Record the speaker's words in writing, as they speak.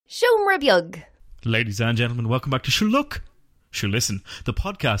Siomra beag. Ladies and gentlemen, welcome back to Sure Look, Sure Listen, the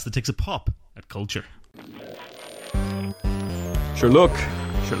podcast that takes a pop at culture. Sure look,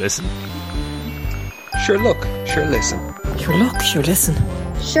 sure listen. Sure look, sure listen. Sure look, sure listen.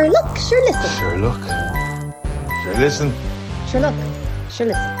 Sure look, sure listen. Sure look, sure listen. Sure look, sure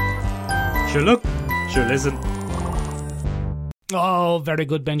listen. Sure look, sure listen. Oh, very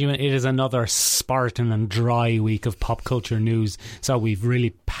good, Benjamin. It is another Spartan and dry week of pop culture news, so we've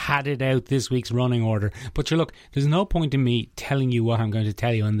really padded out this week's running order. But sure, look, there's no point in me telling you what I'm going to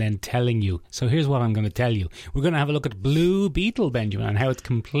tell you and then telling you. So here's what I'm going to tell you. We're going to have a look at Blue Beetle, Benjamin, and how it's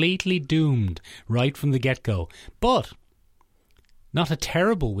completely doomed right from the get-go. But not a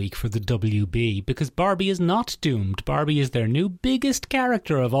terrible week for the WB, because Barbie is not doomed. Barbie is their new biggest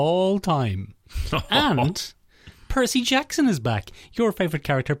character of all time. And Percy Jackson is back. Your favourite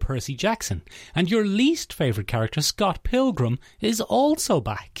character, Percy Jackson. And your least favourite character, Scott Pilgrim, is also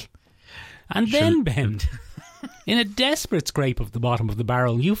back. And then, Ben, in a desperate scrape of the bottom of the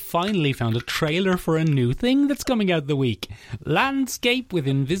barrel, you finally found a trailer for a new thing that's coming out the week. Landscape with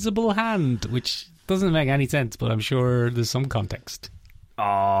Invisible Hand, which doesn't make any sense, but I'm sure there's some context.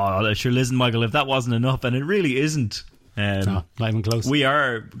 Oh, sure listen, Michael, if that wasn't enough, and it really isn't. No, not even close. We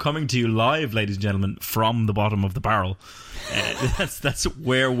are coming to you live, ladies and gentlemen, from the bottom of the barrel. That's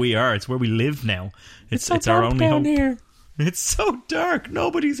where we are. It's where we live now. It's our only hope. Here. It's so dark.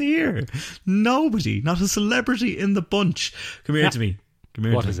 Nobody's here. Nobody. Not a celebrity in the bunch. Come here to me. Come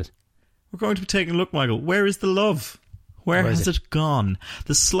here. What is it? We're going to be taking a look, Michael. Where is the love? Where has it gone?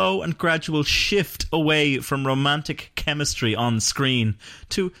 The slow and gradual shift away from romantic chemistry on screen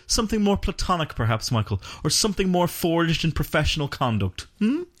to something more platonic, perhaps, Michael, or something more forged in professional conduct.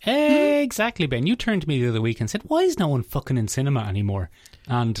 Exactly, Ben. You turned to me the other week and said, why is no one fucking in cinema anymore?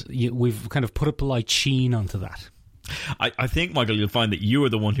 And we've kind of put a polite sheen onto that. I think, Michael, you'll find that you were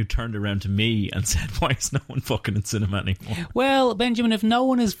the one who turned around to me and said, why is no one fucking in cinema anymore? Well, Benjamin, if no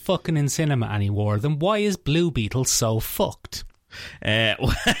one is fucking in cinema anymore, then why is Blue Beetle so fucked? That's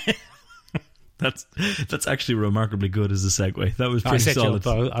actually remarkably good as a segue. That was pretty solid.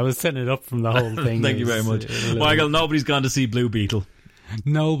 I was setting it up from the whole thing. Thank you very much. Michael, nobody's gone to see Blue Beetle.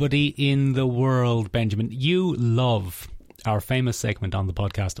 Nobody in the world, Benjamin. You love our famous segment on the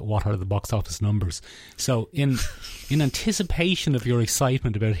podcast, What Are the Box Office Numbers? So in anticipation of your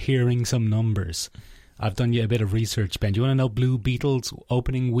excitement about hearing some numbers, I've done you a bit of research, Ben. Do you want to know Blue Beetle's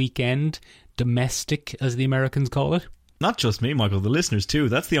opening weekend, domestic as the Americans call it? Not just me, Michael, the listeners too.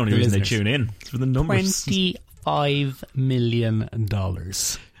 That's the only reason they tune in. It's for the numbers. $25 million.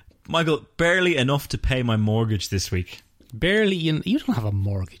 Michael, barely enough to pay my mortgage this week. Barely. You don't have a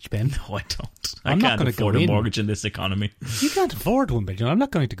mortgage, Ben. No, I don't. I'm not can't afford a mortgage in this economy. You can't afford one, Ben. I'm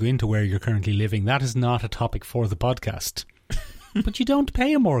not going to go into where you're currently living. That is not a topic for the podcast. But you don't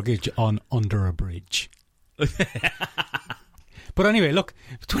pay a mortgage on under a bridge. But anyway, look,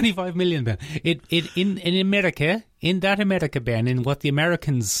 25 million, Ben. In America, in that America, Ben, in what the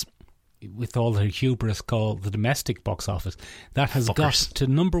Americans, with all their hubris, call the domestic box office, that has got to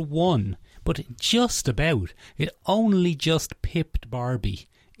number one. But just about. It only just pipped Barbie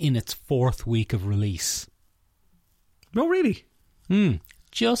in its fourth week of release. Oh, really?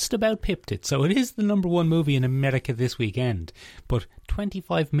 Just about pipped it. So it is the number one movie in America this weekend. But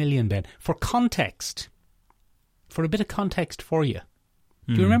 25 million, Ben. For context, for a bit of context for you.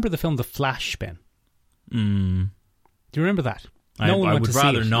 Do you remember the film The Flash, Ben? Do you remember that? I would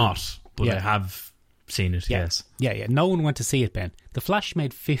rather not, but I have seen it, yes. Yeah. No one went to see it, Ben. The Flash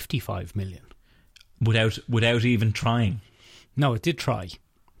made 55 million. Without even trying? No, it did try.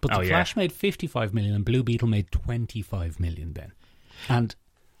 But The Flash made 55 million and Blue Beetle made 25 million, Ben. And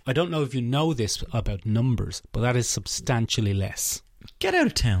I don't know if you know this about numbers, but that is substantially less. Get out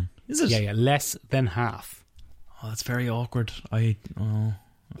of town. Is it? Yeah, less than half. Oh, that's very awkward.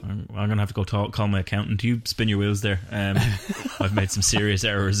 I'm going to have to go call my accountant. You spin your wheels there. I've made some serious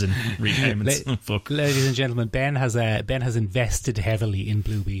errors in repayments. Fuck. Ladies and gentlemen, Ben has invested heavily in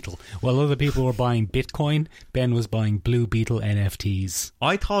Blue Beetle. While other people were buying Bitcoin, Ben was buying Blue Beetle NFTs.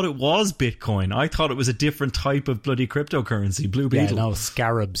 I thought it was Bitcoin. I thought it was a different type of bloody cryptocurrency, Blue Beetle. Yeah, no,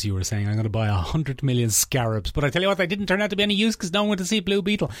 scarabs, you were saying. I'm going to buy 100 million scarabs. But I tell you what, they didn't turn out to be any use because no one went to see Blue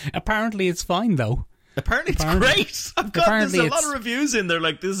Beetle. Apparently it's fine, though. Apparently it's great. There's a lot of reviews in there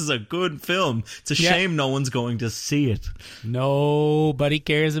like this is a good film. It's a shame no one's going to see it. Nobody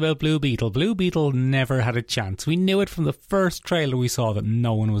cares about Blue Beetle. Blue Beetle never had a chance. We knew it from the first trailer we saw that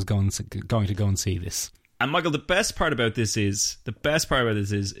no one was going to go and see this. And Michael, the best part about this is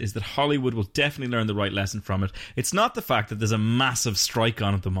that Hollywood will definitely learn the right lesson from it. It's not the fact that there's a massive strike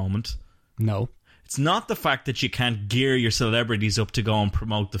on at the moment. No. It's not the fact that you can't gear your celebrities up to go and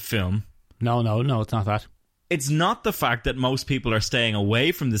promote the film. No, it's not that. It's not the fact that most people are staying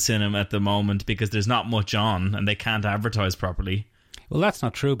away from the cinema at the moment because there's not much on and they can't advertise properly. Well, that's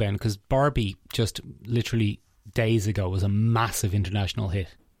not true, Ben, because Barbie just literally days ago was a massive international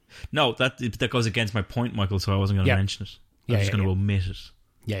hit. No, that goes against my point, Michael, so I wasn't going to mention it. I'm just going to omit it.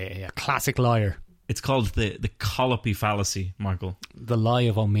 Yeah. Classic liar. It's called the Colopy fallacy, Michael. The lie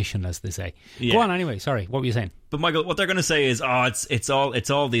of omission, as they say. Yeah. Go on anyway, sorry, what were you saying? But Michael, what they're going to say is, it's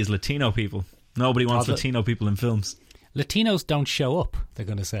all these Latino people. Nobody wants Latino people in films. Latinos don't show up, they're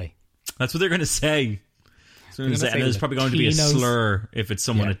going to say. That's what they're going to say. And there's probably going to be a slur if it's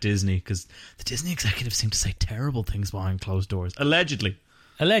someone at Disney, because the Disney executives seem to say terrible things behind closed doors. Allegedly.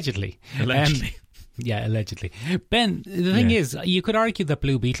 Yeah, allegedly. Ben, the thing is, you could argue that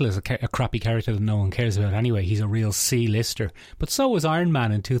Blue Beetle is a crappy character that no one cares about anyway. He's a real C-lister. But so was Iron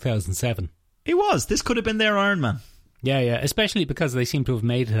Man in 2007. He was. This could have been their Iron Man. Yeah, especially because they seem to have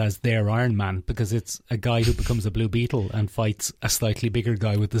made it as their Iron Man, because it's a guy who becomes a Blue Beetle and fights a slightly bigger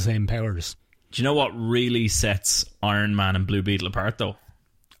guy with the same powers. Do you know what really sets Iron Man and Blue Beetle apart, though?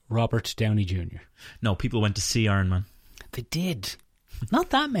 Robert Downey Jr. No, people went to see Iron Man. They did. Not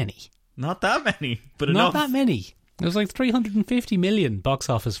that many. Not that many, but enough. Not that many. It was like 350 million box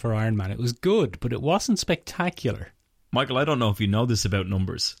office for Iron Man. It was good, but it wasn't spectacular. Michael, I don't know if you know this about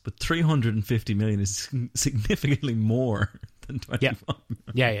numbers, but 350 million is significantly more than 25.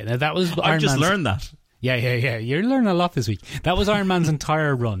 Yeah. Now, that was I've just learned that. Yeah. You're learning a lot this week. That was Iron Man's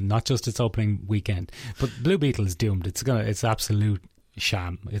entire run, not just its opening weekend. But Blue Beetle is doomed. It's absolute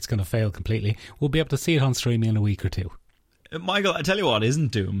sham. It's going to fail completely. We'll be able to see it on streaming in a week or two. Michael, I tell you what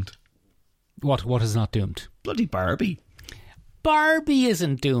isn't doomed. What is not doomed? Bloody Barbie. Barbie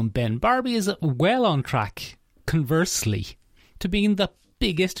isn't doomed, Ben. Barbie is well on track, conversely, to being the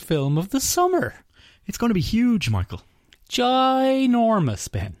biggest film of the summer. It's going to be huge, Michael.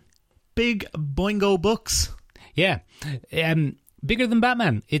 Ginormous, Ben. Big boingo bucks. Yeah. Bigger than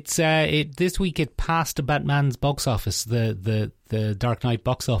Batman. It's this week it passed Batman's box office, the Dark Knight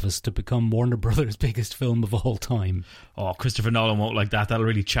box office, to become Warner Brothers' biggest film of all time. Oh, Christopher Nolan won't like that. That'll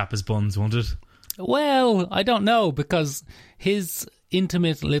really chap his buns, won't it? Well, I don't know, because his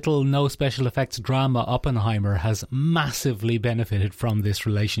intimate little no special effects drama Oppenheimer has massively benefited from this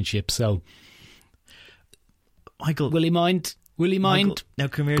relationship. So, Michael, will he mind? Michael, now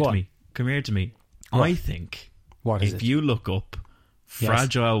come here to me. Come here to me. What? I think what is if it? you look up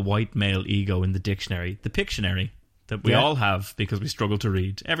fragile white male ego in the dictionary, the Pictionary that we all have because we struggle to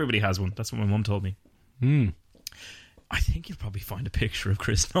read. Everybody has one. That's what my mum told me. I think you'll probably find a picture of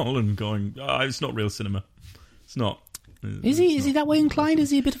Chris Nolan going, it's not real cinema. It's not. Is he that way inclined? Is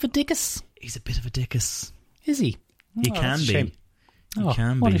he a bit of a dickus? He's a bit of a dickus. Is he? He can be. Shame. He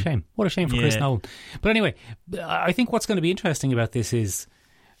can what be. a shame. What a shame for Chris Nolan. But anyway, I think what's going to be interesting about this is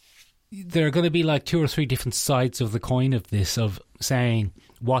there are going to be like 2 or 3 different sides of the coin of this, of saying,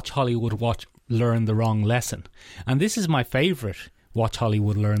 watch Hollywood, learn the wrong lesson. And this is my favourite, watch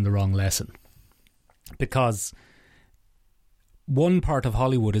Hollywood, learn the wrong lesson. Because one part of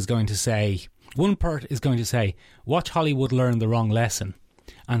Hollywood is going to say, watch Hollywood learn the wrong lesson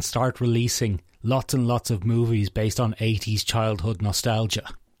and start releasing lots and lots of movies based on 80s childhood nostalgia.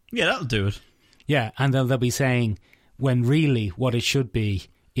 Yeah, that'll do it. Yeah, and then they'll be saying, when really what it should be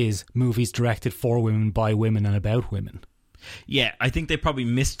is movies directed for women, by women, and about women. Yeah, I think they probably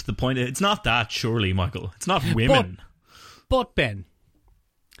missed the point. It's not that, surely, Michael. It's not women. But Ben,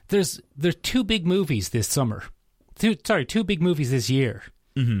 there's 2 big movies this summer. 2 big movies this year.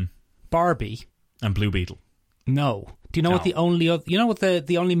 Mm-hmm. Barbie and Blue Beetle. No. Do you know what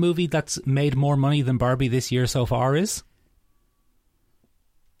the only movie that's made more money than Barbie this year so far is?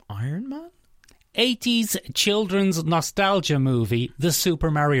 Iron Man? 80s children's nostalgia movie, The Super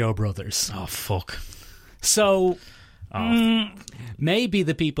Mario Brothers. Oh, fuck. So, maybe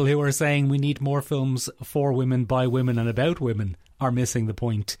the people who are saying we need more films for women, by women, and about women are missing the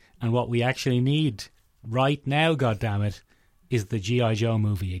point. And what we actually need right now, goddammit, is the G.I. Joe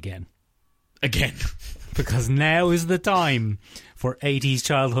movie again. Again. Because now is the time for 80s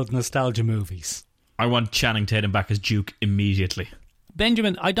childhood nostalgia movies. I want Channing Tatum back as Duke immediately.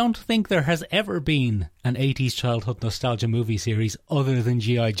 Benjamin, I don't think there has ever been an 80s childhood nostalgia movie series other than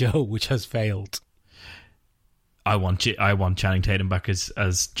G.I. Joe, which has failed. I want Channing Tatum back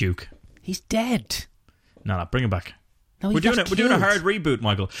as Duke. He's dead. No, bring him back. No, we're doing a hard reboot,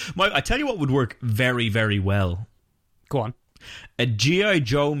 Michael. I tell you what would work very, very well. Go on. A G.I.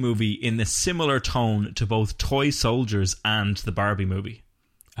 Joe movie in a similar tone to both Toy Soldiers and the Barbie movie.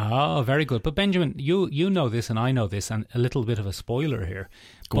 Oh, very good. But Benjamin, you know this and I know this, and a little bit of a spoiler here.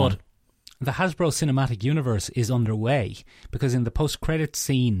 Go on. the Hasbro Cinematic Universe is underway, because in the post-credit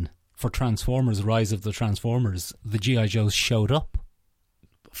scene for Transformers: Rise of the Transformers, the G.I. Joes showed up.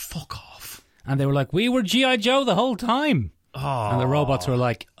 Fuck off. And they were like, we were G.I. Joe the whole time. Oh. And the robots were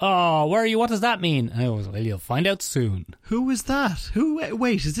like, oh, where are you? What does that mean? And I was, well, you'll find out soon. Who is that?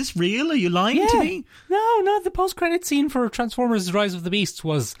 Wait, is this real? Are you lying to me? No, the post-credit scene for Transformers: Rise of the Beasts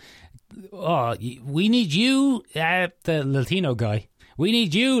was, oh, we need you, the Latino guy. We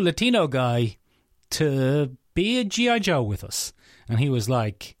need you, Latino guy, to be a G.I. Joe with us. And he was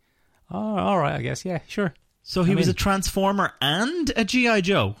like, oh, all right, I guess, yeah, sure. So he was a Transformer and a G.I.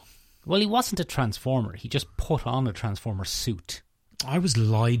 Joe? Well, he wasn't a Transformer. He just put on a Transformer suit. I was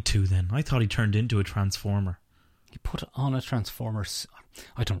lied to then. I thought he turned into a Transformer. He put on a Transformer suit.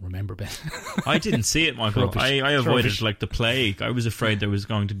 I don't remember, Ben. I didn't see it, Michael. I avoided it like the plague. I was afraid there was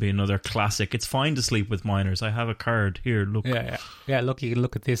going to be another classic. It's fine to sleep with minors. I have a card. Here, look. Yeah, look, you can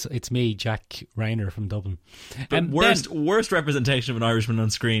look at this. It's me, Jack Rayner from Dublin. The worst representation of an Irishman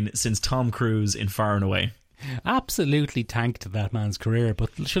on screen since Tom Cruise in Far and Away. Absolutely tanked that man's career, but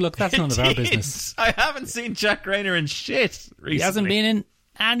sure, look, that's none of our business. I haven't seen Jack Rayner in shit recently. He hasn't been in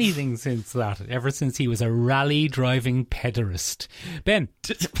anything since that, ever since he was a rally-driving pederast. Ben,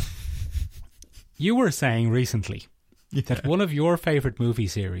 you were saying recently that one of your favourite movie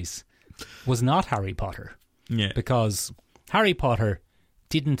series was not Harry Potter. Yeah. Because Harry Potter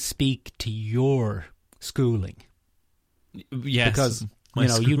didn't speak to your schooling. Yes. Because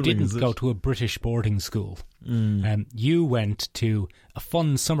you didn't go to a British boarding school. You went to a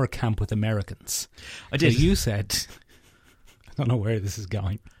fun summer camp with Americans. I did. So you said, I don't know where this is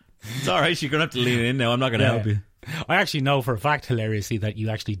going. It's all right. You're going to have to lean in now. I'm not going to help you. I actually know for a fact, hilariously, that you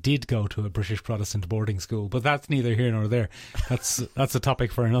actually did go to a British Protestant boarding school, but that's neither here nor there. That's a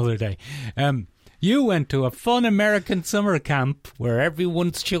topic for another day. You went to a fun American summer camp where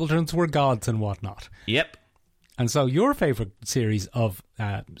everyone's children were gods and whatnot. Yep. And so your favourite series of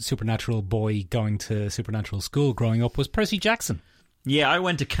supernatural boy going to supernatural school growing up was Percy Jackson. Yeah, I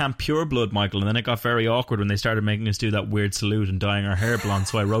went to Camp Pureblood, Michael, and then it got very awkward when they started making us do that weird salute and dyeing our hair blonde,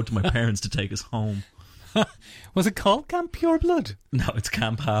 so I wrote to my parents to take us home. Was it called Camp Pureblood? No, it's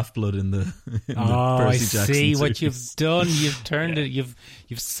Camp Half-Blood in the Percy I Jackson see series. what you've done. You've turned it, you've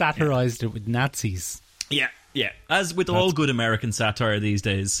satirised it with Nazis. Yeah. As with all good American satire these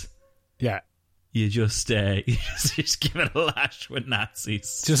days. Yeah. You just give it a lash with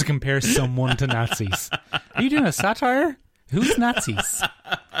Nazis. Just compare someone to Nazis. Are you doing a satire? Who's Nazis?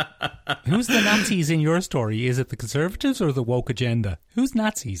 Who's the Nazis in your story? Is it the Conservatives or the woke agenda? Who's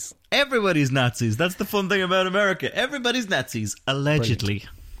Nazis? Everybody's Nazis. That's the fun thing about America. Everybody's Nazis. Allegedly. Brilliant.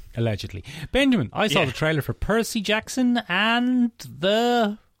 Allegedly. Benjamin, I saw the trailer for Percy Jackson and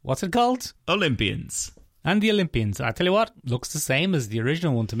the... What's it called? Olympians. And the Olympians. I tell you what, looks the same as the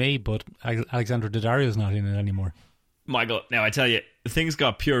original one to me, but Alexandra Daddario's not in it anymore. Michael, now I tell you, things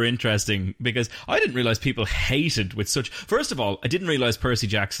got pure interesting because I didn't realise people hated with such... First of all, I didn't realise Percy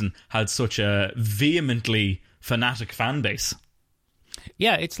Jackson had such a vehemently fanatic fan base.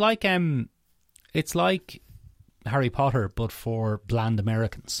 Yeah, it's like Harry Potter, but for bland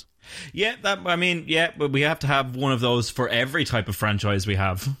Americans. Yeah, but we have to have one of those for every type of franchise we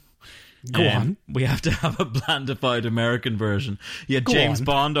have. Go on. We have to have a blandified American version. You had James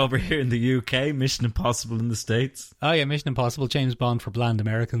Bond over here in the UK, Mission Impossible in the States. Oh yeah, Mission Impossible, James Bond for bland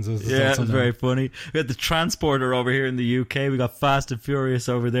Americans. Yeah, it was very funny. We had the Transporter over here in the UK. We got Fast and Furious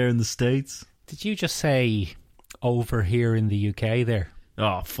over there in the States. Did you just say over here in the UK there?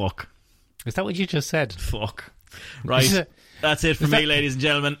 Oh, fuck. Is that what you just said? Fuck. Right. That's it for me, ladies and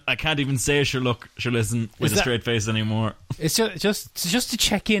gentlemen. I can't even say sure listen with a straight face anymore. It's just to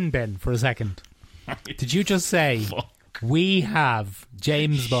check in, Ben, for a second. Did you just say we have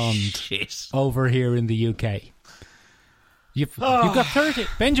James Bond over here in the UK? You've got 30.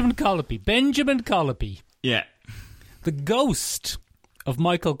 Benjamin Colopy. Yeah. The ghost of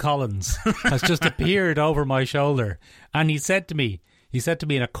Michael Collins has just appeared over my shoulder, and he said to me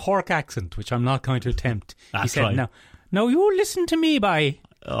in a Cork accent, which I'm not going to attempt. He said, "No, you listen to me, boy.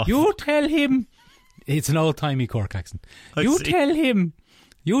 You tell him." It's an old-timey Cork accent. You tell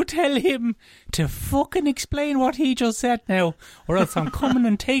him to fucking explain what he just said now, or else I'm coming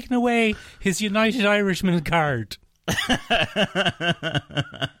and taking away his United Irishman card.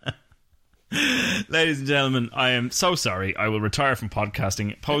 Ladies and gentlemen, I am so sorry. I will retire from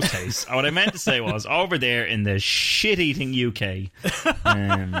podcasting post-haste. What I meant to say was, over there in the shit-eating UK...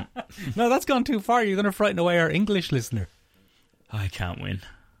 No, that's gone too far. You're going to frighten away our English listener. I can't win.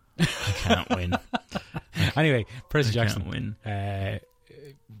 Anyway, Percy Jackson. Can't win.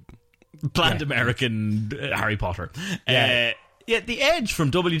 Bland American Harry Potter. Yeah, the Edge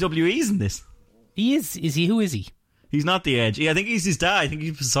from WWE's in this. He is. Is he? Who is he? He's not the Edge. Yeah, I think he's his dad. I think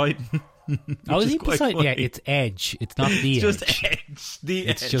he's Poseidon. Oh, is he quite beside? funny. Yeah, it's Edge. It's not the It's Edge. just Edge. The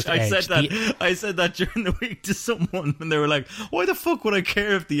It's Edge. just I Edge. said that during the week to someone, and they were like, "Why the fuck would I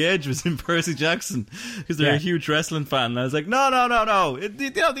care if the Edge was in Percy Jackson?" Because they're Yeah. a huge wrestling fan. And I was like, "No.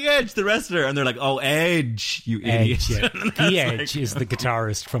 The Edge, the wrestler." And they're like, "Oh, Edge, you idiot." Edge. Yeah. And I The was Edge is the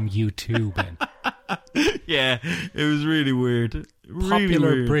guitarist from U2, Ben. Yeah, it was really weird. Really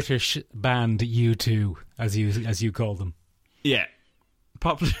Popular weird. British band U2, as you call them. Yeah.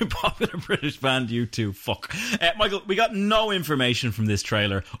 Popular British band U2. Fuck. Michael, we got no information from this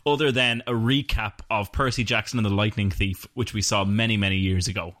trailer other than a recap of Percy Jackson and the Lightning Thief, which we saw many, many years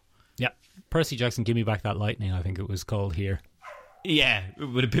ago. Yeah, Percy Jackson, Give Me Back That Lightning, I think it was called here. Yeah,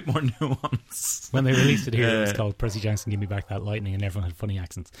 with a bit more nuance. When they released it here, it was called Percy Jackson, Give Me Back That Lightning, and everyone had funny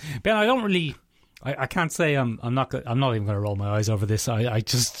accents. Ben, I don't really... I can't say I'm not even going to roll my eyes over this. I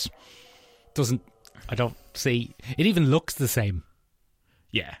just... I don't see... It even looks the same.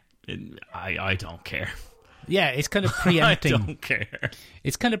 Yeah, I don't care. Yeah, it's kind of preempting. I don't care.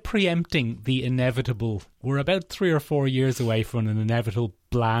 It's kind of preempting the inevitable. We're about 3 or 4 years away from an inevitable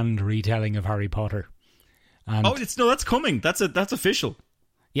bland retelling of Harry Potter. And That's coming. That's official.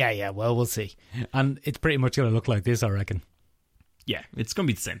 yeah. Well, we'll see. And it's pretty much going to look like this, I reckon. Yeah, it's going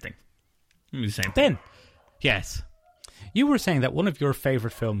to be the same thing. Ben, Yes. you were saying that one of your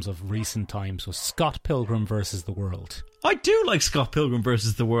favourite films of recent times was Scott Pilgrim versus the World. I do like Scott Pilgrim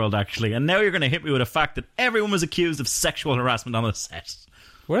versus the World, actually. And now you're going to hit me with a fact that everyone was accused of sexual harassment on the set.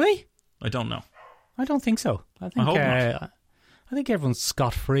 Were they? I don't know. I don't think so. I hope not. I think everyone's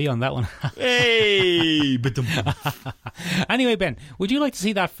scot-free on that one. Hey! Anyway, Ben, would you like to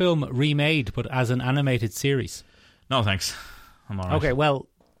see that film remade, but as an animated series? No, thanks. I'm all right. Okay, well,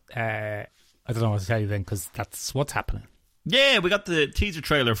 I don't know what to tell you then, because that's what's happening. Yeah, we got the teaser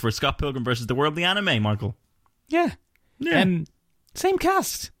trailer for Scott Pilgrim versus the World, the anime, Michael. Yeah. Yeah. Same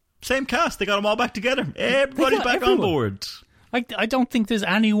cast. Same cast. They got them all back together. Everybody's got back everyone. on board. I don't think there's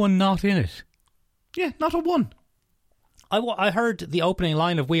anyone not in it. Yeah, not a one. I heard the opening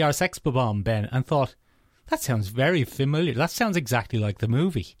line of We Are Sex Bomb, Ben, and thought, that sounds very familiar. That sounds exactly like the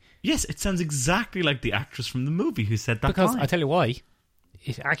movie. Yes, it sounds exactly like the actress from the movie who said that Because line. I tell you why,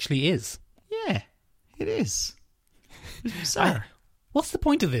 it actually is. Yeah, it is. It's bizarre. What's the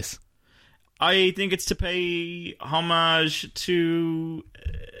point of this? I think it's to pay homage to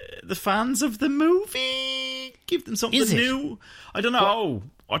the fans of the movie. Give them something Is it? new. I don't know.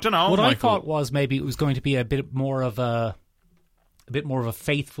 What Michael. I thought was maybe it was going to be a bit more of a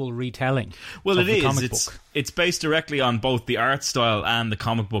faithful retelling. Well, of it the is. comic It's book. it's based directly on both the art style and the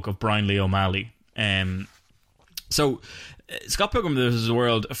comic book of Brian Lee O'Malley. Scott Pilgrim versus the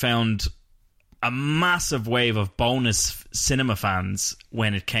World found a massive wave of bonus cinema fans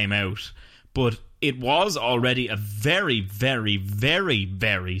when it came out, but it was already a very, very, very,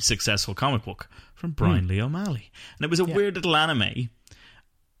 very successful comic book from Brian Lee O'Malley. And it was a weird little anime.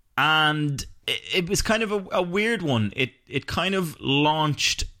 And it was kind of a weird one. It kind of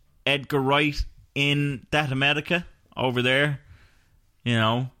launched Edgar Wright in that America over there. You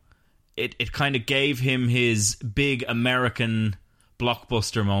know, it kind of gave him his big American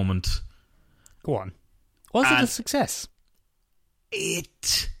blockbuster moment. Go on. Was it a success?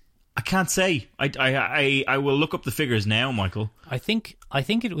 I can't say. I will look up the figures now, Michael. I think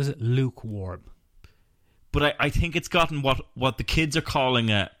it was lukewarm. But I think it's gotten what the kids are calling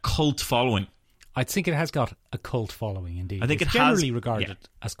a cult following. I think it has got a cult following, indeed. I think it's it has- generally regarded yeah.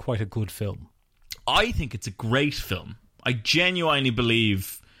 as quite a good film. I think it's a great film. I genuinely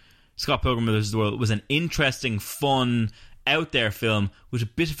believe Scott Pilgrim versus the World was an interesting, fun, out there film with a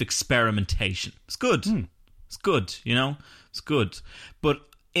bit of experimentation. It's good. It's good, you know? It's good. But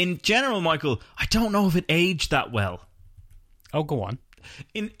in general, Michael, I don't know if it aged that well. Oh, go on.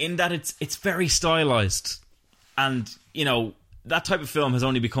 In that it's very stylized, and you know that type of film has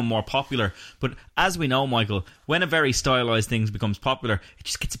only become more popular. But as we know, Michael, when a very stylized thing becomes popular, it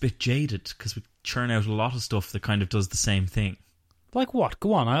just gets a bit jaded because we churn out a lot of stuff that kind of does the same thing. Like what?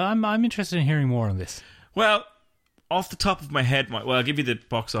 Go on. I'm interested in hearing more on this. Well, off the top of my head, I'll give you the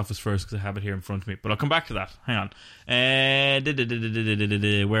box office first because I have it here in front of me. But I'll come back to that. Hang on.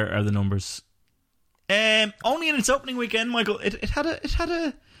 Where are the numbers? Only in its opening weekend, Michael, it had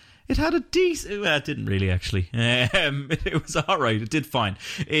a decent. Well, it didn't really actually. It was all right. It did fine.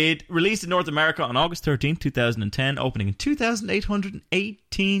 It released in North America on August 13th, 2010, opening in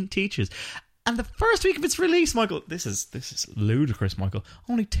 2,818 teachers. And the first week of its release, Michael, this is ludicrous, Michael.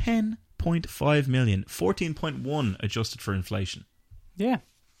 Only 10.5 million, 14.1 adjusted for inflation. Yeah.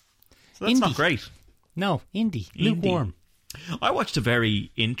 So that's Indie. not great. No, indie. Indie. Lukewarm. I watched a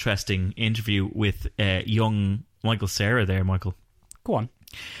very interesting interview with young Michael Cera there, Michael. Go on.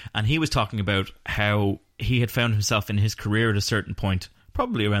 And he was talking about how he had found himself in his career at a certain point,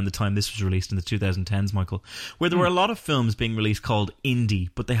 probably around the time this was released in the 2010s, Michael, where there were a lot of films being released called indie,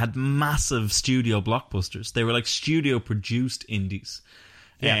 but they had massive studio blockbusters. They were like studio-produced indies.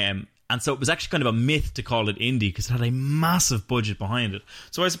 Yeah. And so it was actually kind of a myth to call it indie because it had a massive budget behind it.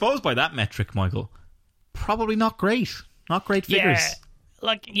 So I suppose by that metric, Michael, probably not great. Not great figures.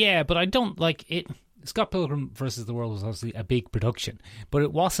 But I don't like it. Scott Pilgrim versus the World was obviously a big production, but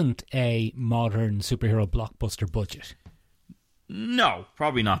it wasn't a modern superhero blockbuster budget. No,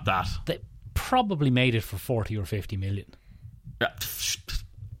 probably not that. They probably made it for 40 or 50 million.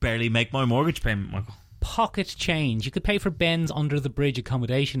 Barely make my mortgage payment, Michael. Pocket change. You could pay for Ben's under the bridge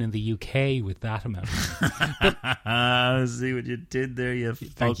accommodation in the UK with that amount. See what you did there, you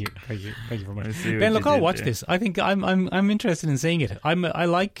fuck. Thank you very much. Ben, look, I'll watch this. I think I'm interested in seeing it. I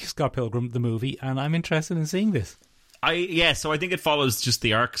like Scott Pilgrim the movie, and I'm interested in seeing this. So I think it follows just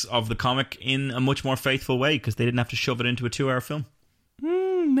the arcs of the comic in a much more faithful way because they didn't have to shove it into a 2-hour film.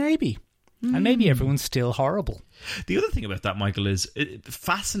 Maybe. And maybe everyone's still horrible. The other thing about that, Michael, is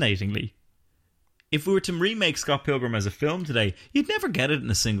fascinatingly, if we were to remake Scott Pilgrim as a film today, you'd never get it in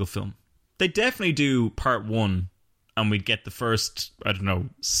a single film. They definitely do part 1, and we'd get the first,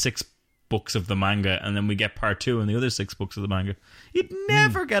 6 books of the manga, and then we get part 2 and the other 6 books of the manga. You'd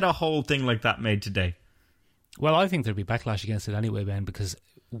never get a whole thing like that made today. Well, I think there'd be backlash against it anyway, Ben, because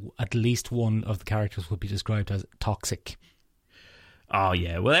at least one of the characters would be described as toxic. Oh,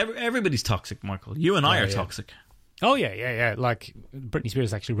 yeah. Well, everybody's toxic, Michael. You and I are toxic. Oh, yeah. Like, Britney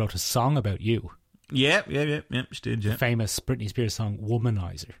Spears actually wrote a song about you. Yeah, she did, yeah. The famous Britney Spears song,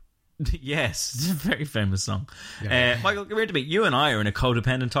 Womanizer. Yes, it's a very famous song. Yeah. Michael, come here to me. You and I are in a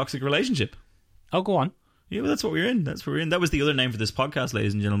codependent toxic relationship. Oh, go on. Yeah, well, that's what we're in. That was the other name for this podcast,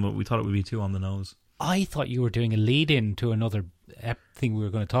 ladies and gentlemen, but we thought it would be too on the nose. I thought you were doing a lead-in to another thing we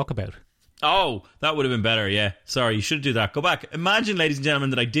were going to talk about. Oh, that would have been better, yeah. Sorry, you should do that. Go back. Imagine, ladies and gentlemen,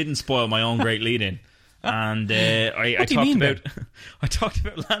 that I didn't spoil my own great lead-in. And I talked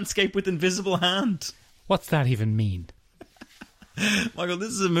about Landscape with Invisible Hand. What's that even mean? Michael, this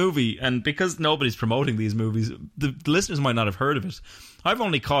is a movie, and because nobody's promoting these movies, the listeners might not have heard of it. I've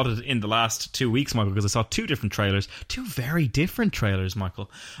only caught it in the last 2 weeks, Michael, because I saw 2 different trailers, 2 very different trailers,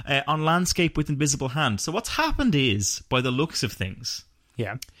 Michael, on Landscape with Invisible Hand. So what's happened is, by the looks of things,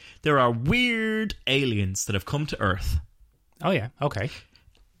 yeah, there are weird aliens that have come to Earth. Oh yeah, okay.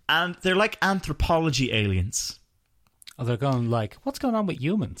 And they're like anthropology aliens. Oh, they're going like, what's going on with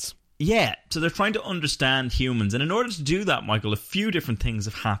humans? Yeah, so they're trying to understand humans. And in order to do that, Michael, a few different things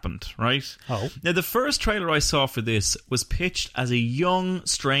have happened, right? Oh. Now, the first trailer I saw for this was pitched as a young,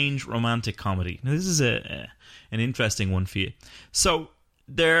 strange romantic comedy. Now, this is an interesting one for you. So,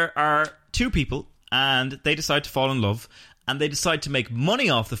 there are 2 people, and they decide to fall in love. And they decide to make money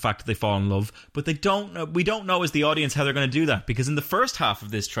off the fact that they fall in love, but we don't know as the audience how they're going to do that, because in the first half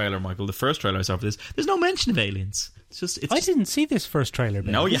of this trailer, Michael, the first trailer I saw for this, there's no mention of aliens. I didn't see this first trailer,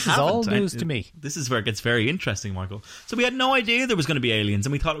 Ben. No, you haven't. This is all news to me. This is where it gets very interesting, Michael. So we had no idea there was going to be aliens,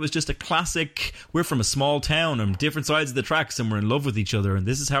 and we thought it was just a classic, we're from a small town on different sides of the tracks and we're in love with each other and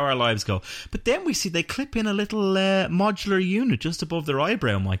this is how our lives go. But then we see they clip in a little modular unit just above their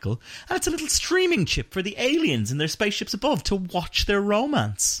eyebrow, Michael, and it's a little streaming chip for the aliens in their spaceships above to watch their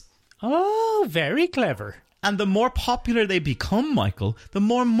romance. Oh, very clever. And the more popular they become, Michael, the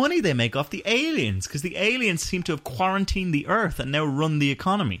more money they make off the aliens, because the aliens seem to have quarantined the Earth and now run the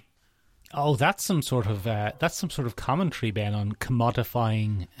economy. Oh, that's some sort of commentary, Ben, on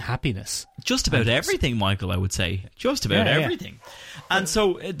commodifying happiness. Just about everything, Michael, I would say. Just about everything. Yeah. And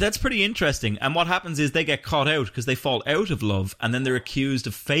so that's pretty interesting. And what happens is they get caught out because they fall out of love, and then they're accused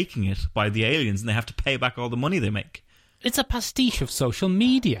of faking it by the aliens, and they have to pay back all the money they make. It's a pastiche of social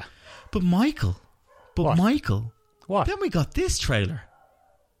media. But Michael... What? Then we got this trailer.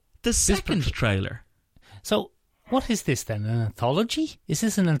 The second trailer. So, what is this then? An anthology? Is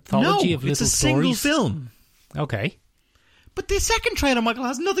this an anthology of little stories? No, it's a single film. Okay. But the second trailer, Michael,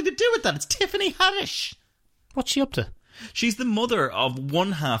 has nothing to do with that. It's Tiffany Haddish. What's she up to? She's the mother of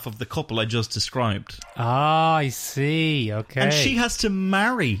one half of the couple I just described. Ah, I see. Okay. And she has to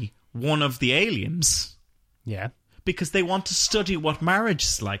marry one of the aliens. Yeah. Because they want to study what marriage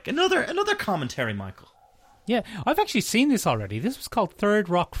is like. Another commentary, Michael. Yeah, I've actually seen this already. This was called Third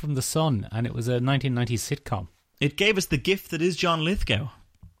Rock from the Sun, and it was a 1990s sitcom. It gave us the gift that is John Lithgow.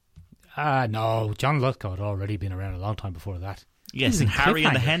 No, John Lithgow had already been around a long time before that. Yes, and Harry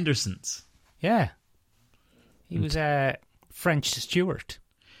and the Hendersons. Yeah. He was a French steward.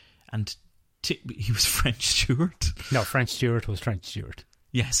 And He was French Stewart. No, French Stewart was French Stewart.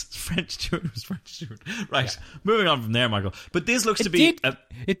 Yes, French Stewart was French Stewart. Right, moving on from there, Michael. But this looks to be...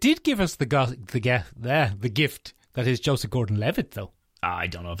 It did give us the gift that is Joseph Gordon-Levitt, though. I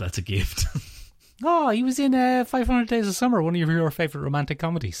don't know if that's a gift. Oh, he was in 500 Days of Summer, one of your favourite romantic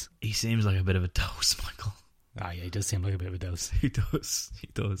comedies. He seems like a bit of a dose, Michael. Ah, yeah, he does seem like a bit of a dose. He does.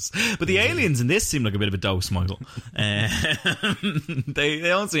 But the aliens in this seem like a bit of a dose, Michael. They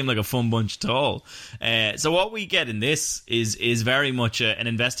don't seem like a fun bunch at all. So what we get in this is very much an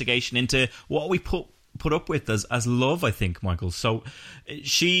investigation into what we put up with as love, I think, Michael. So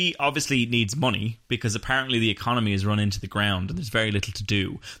she obviously needs money because apparently the economy has run into the ground and there's very little to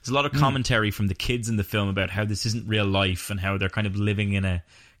do. There's a lot of commentary from the kids in the film about how this isn't real life and how they're kind of living in a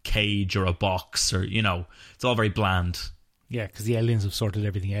cage or a box, or it's all very bland. Yeah, because the aliens have sorted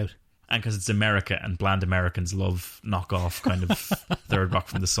everything out, and because it's America and bland Americans love knockoff kind of Third Rock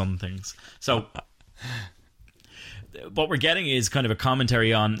from the Sun things. So what we're getting is kind of a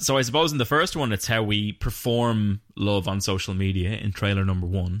commentary on, so I suppose in the first one it's how we perform love on social media in trailer number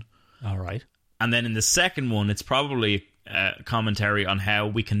 1. All right. And then in the second one it's probably a commentary on how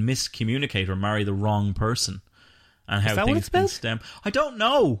we can miscommunicate or marry the wrong person. And how things can stem. I don't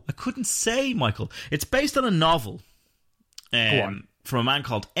know. I couldn't say, Michael. It's based on a novel from a man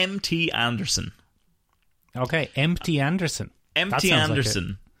called M.T. Anderson. Okay, M.T. Anderson. M.T.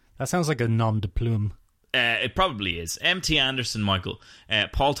 Anderson. That sounds like a nom de plume. It probably is. M.T. Anderson, Michael.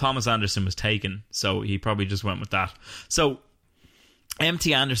 Paul Thomas Anderson was taken, so he probably just went with that. So,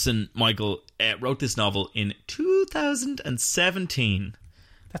 M.T. Anderson, Michael, wrote this novel in 2017.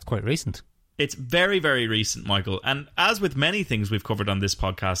 That's quite recent. It's very, very recent, Michael. And as with many things we've covered on this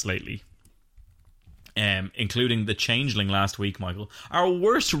podcast lately, including The Changeling last week, Michael, our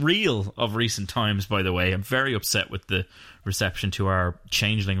worst reel of recent times, by the way. I'm very upset with the reception to our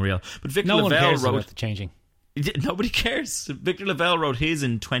Changeling reel. But Victor Lavelle wrote... The Changing. Nobody cares. Victor Lavelle wrote his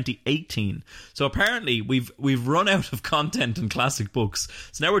in 2018. So apparently we've run out of content and classic books.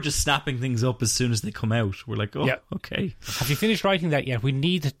 So now we're just snapping things up as soon as they come out. We're like, okay. Have you finished writing that yet? We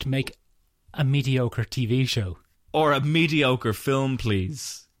need to make a mediocre TV show. Or a mediocre film,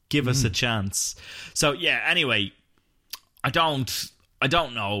 please. Give us a chance. So, yeah, anyway, I don't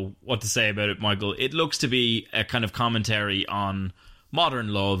know what to say about it, Michael. It looks to be a kind of commentary on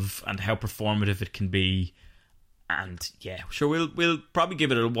modern love and how performative it can be. And, yeah, sure, we'll probably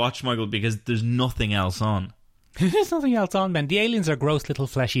give it a watch, Michael, because there's nothing else on. There's nothing else on, Ben. The aliens are gross little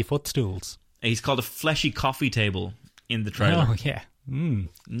fleshy footstools. He's called a fleshy coffee table in the trailer. Oh, yeah.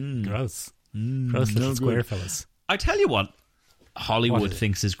 Gross. Gross little square fellas. I tell you what Hollywood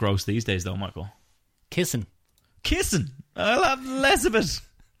thinks is gross these days, though, Michael. Kissing. I'll have less of it.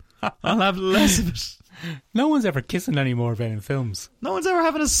 No one's ever kissing anymore, Ben, in films. No one's ever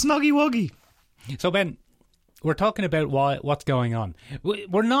having a snuggy wuggy. So, Ben, we're talking about what's going on.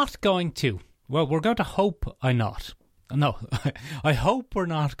 We're not going to. Well, we're going to hope not. No, I hope we're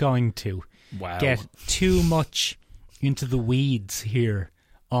not going to get too much into the weeds here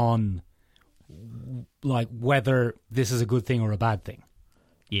on like whether this is a good thing or a bad thing.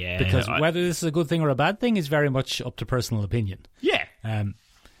 Yeah. Because whether this is a good thing or a bad thing is very much up to personal opinion. Yeah.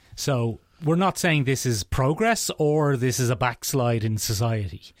 So we're not saying this is progress or this is a backslide in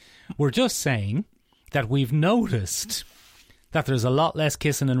society. We're just saying that we've noticed that there's a lot less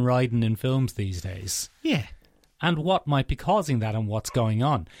kissing and riding in films these days. Yeah. And what might be causing that and what's going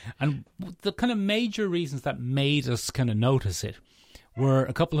on. And the kind of major reasons that made us kind of notice it were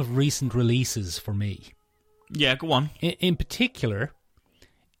a couple of recent releases for me. Yeah, go on. In particular,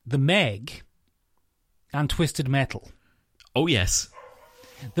 The Meg and Twisted Metal. Oh, yes.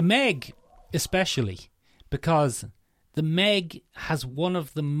 The Meg, especially, because The Meg has one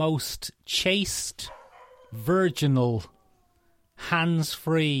of the most chaste, virginal,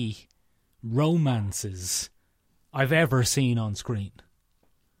 hands-free romances I've ever seen on screen,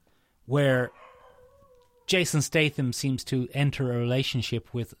 where Jason Statham seems to enter a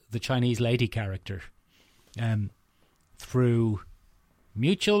relationship with the Chinese lady character through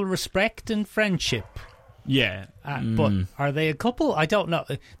mutual respect and friendship. Yeah. But are they a couple? I don't know.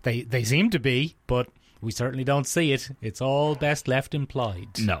 They seem to be, but we certainly don't see it. It's all best left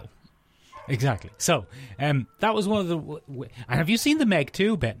implied. No. Exactly. So, that was one of the... And have you seen The Meg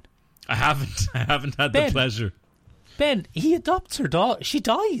too, Ben? I haven't had the pleasure. Ben, he adopts her daughter. She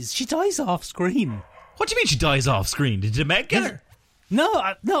dies. She dies off screen. What do you mean she dies off screen? Did the Meg get her?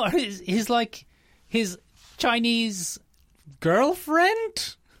 No. His Chinese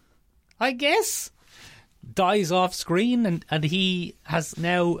girlfriend, I guess, dies off screen, and he has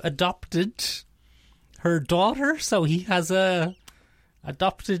now adopted her daughter, so he has a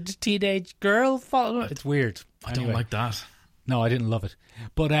adopted teenage girl. It's weird. I don't like that. No, I didn't love it.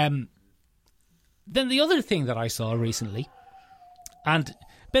 But then the other thing that I saw recently, and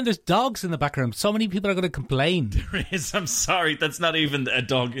Ben, there's dogs in the background. So many people are going to complain. There is. I'm sorry. That's not even a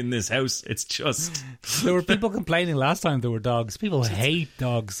dog in this house. It's just... There were people complaining last time there were dogs. People hate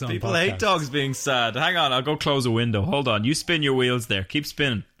dogs on People podcasts. hate dogs being sad. Hang on, I'll go close a window. Hold on. You spin your wheels there. Keep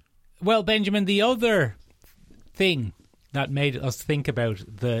spinning. Well, Benjamin, the other thing that made us think about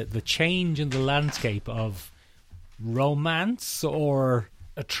the change in the landscape of romance or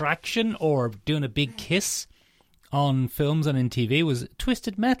attraction or doing a big kiss on films and in TV was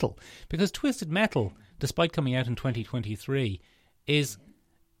Twisted Metal. Because Twisted Metal, despite coming out in 2023, is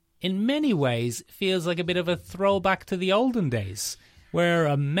in many ways feels like a bit of a throwback to the olden days, where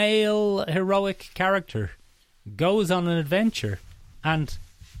a male heroic character goes on an adventure and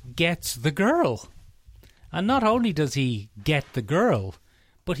gets the girl. And not only does he get the girl,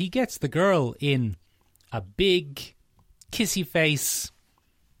 but he gets the girl in a big kissy face.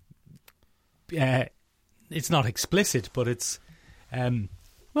 It's not explicit, but it's,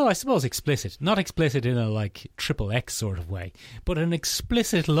 well, I suppose explicit. Not explicit in a like XXX sort of way, but an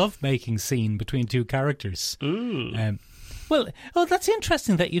explicit lovemaking scene between two characters. Ooh. Well, that's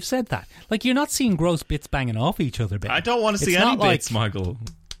interesting that you've said that. Like, you're not seeing gross bits banging off each other, Ben. I don't want to see It's any not bits, Michael.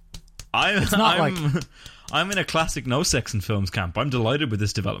 I'm in a classic no sex in films camp. I'm delighted with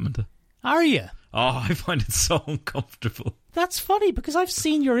this development. Are you? Oh, I find it so uncomfortable. That's funny, because I've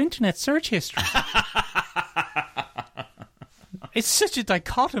seen your internet search history. It's such a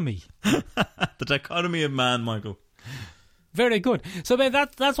dichotomy. The dichotomy of man, Michael. Very good. So Ben,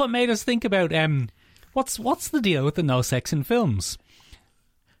 that's what made us think about what's the deal with the no sex in films?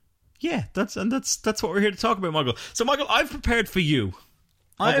 Yeah, that's what we're here to talk about, Michael. So, Michael, I've prepared for you.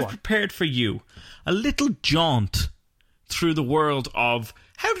 A little jaunt through the world of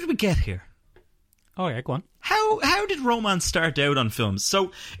how did we get here? Oh yeah, go on. How did romance start out on films?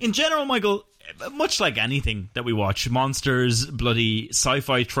 So, in general, Michael, much like anything that we watch, monsters, bloody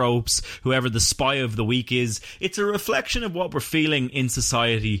sci-fi tropes, whoever the spy of the week is, it's a reflection of what we're feeling in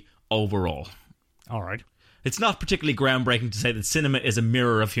society overall. All right. It's not particularly groundbreaking to say that cinema is a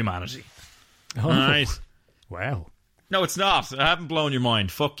mirror of humanity. Oh, Right? wow. No, it's not. I haven't blown your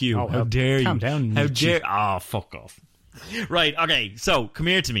mind. Fuck you. Oh, How well, dare you? calm down, How Nietzsche. dare... Ah, fuck off. Right, okay. So, come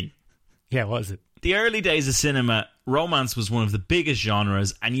here to me. Yeah, what is it? The early days of cinema, romance was one of the biggest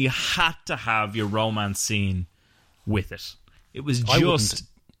genres, and you had to have your romance scene with it. It was I just...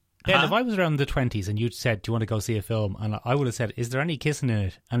 Ben, Huh? if I was around the 20s and you'd said, do you want to go see a film? And I would have said, is there any kissing in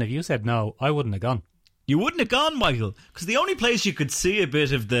it? And if you said no, I wouldn't have gone. You wouldn't have gone, Michael, because the only place you could see a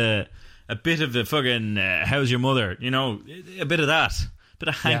bit of the fucking how's your mother, you know, a bit of that, bit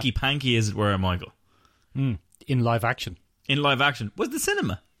of hanky panky, as it were, Michael, In live action. in live action was the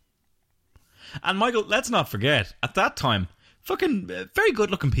cinema. And Michael, let's not forget, at that time, fucking very good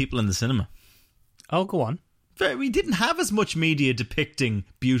looking people in the cinema. Oh, go on. We didn't have as much media depicting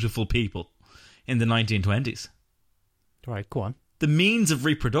beautiful people in the 1920s. Right, go on. The means of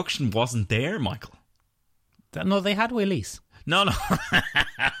reproduction wasn't there, Michael. No, they had willies. No.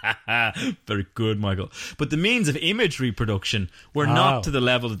 Very good, Michael. But the means of image reproduction were not to the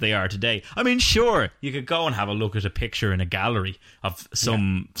level that they are today. I mean, sure, you could go and have a look at a picture in a gallery of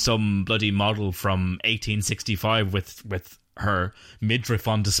some bloody model from 1865 with her midriff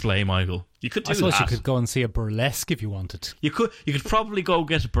on display, Michael. You could do I suppose that. you could go and see a burlesque if you wanted. You could probably go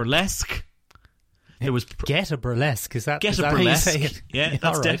get a burlesque. There was Get a burlesque, is that Get is a that how you burlesque. say it? Yeah, that's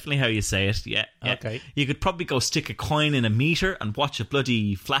all right. definitely how you say it. Yeah, yeah. Okay. You could probably go stick a coin in a meter and watch a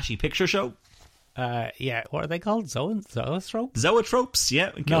bloody flashy picture show. Yeah, what are they called? Zoetropes? Zoetropes,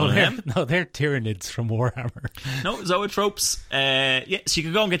 yeah. We call them. They're Tyranids from Warhammer. No, zoetropes. Yeah, so you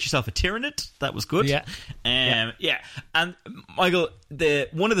could go and get yourself a Tyranid. That was good. Yeah. Yeah. And Michael,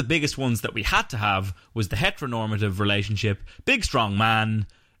 one of the biggest ones that we had to have was the heteronormative relationship. Big, strong man,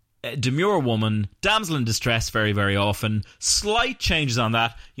 demure woman, damsel in distress very, very often. Slight changes on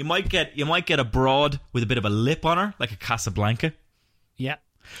that. You might get a broad with a bit of a lip on her, like a Casablanca. Yeah.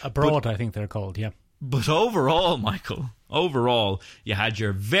 Abroad, I think they're called, yeah. But overall, Michael, you had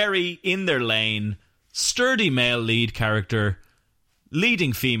your very in their lane, sturdy male lead character,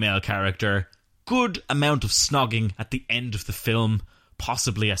 leading female character, good amount of snogging at the end of the film,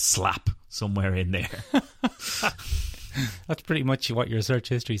 possibly a slap somewhere in there. That's pretty much what your search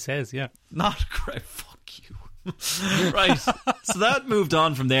history says, yeah. Not great. Fuck you. Right. So that moved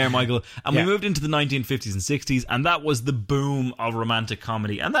on from there, Michael, and we moved into the 1950s and 60s, and that was the boom of romantic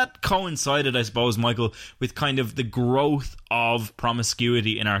comedy. And that coincided, I suppose, Michael, with kind of the growth of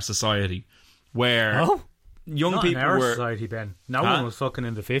promiscuity in our society, where young Not people in our were... society, Ben. No Huh? one was fucking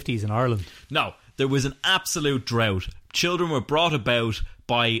in the 50s in Ireland. No, there was an absolute drought. Children were brought about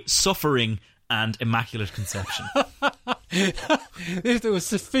by suffering and immaculate conception. If there was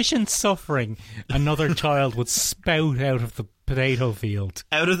sufficient suffering, another child would spout out of the potato field.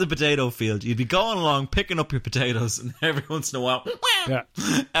 Out of the potato field, you'd be going along picking up your potatoes, and every once in a while, Yeah.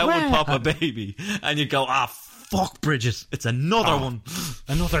 out would pop a baby, and you'd go, fuck, Bridget, it's another one.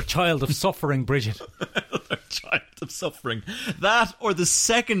 Another child of suffering, Bridget. Another child of suffering. That, or the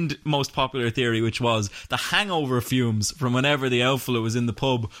second most popular theory, which was the hangover fumes from whenever the owl fella was in the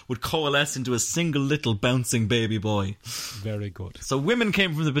pub would coalesce into a single little bouncing baby boy. Very good. So women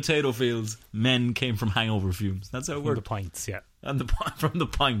came from the potato fields, men came from hangover fumes. That's how it From worked. the pints, yeah. And from the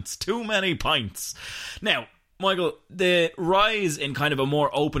pints. Too many pints. Now, Michael, the rise in kind of a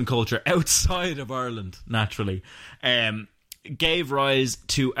more open culture outside of Ireland, naturally, gave rise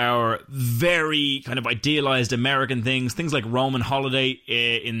to our very kind of idealised American things like Roman Holiday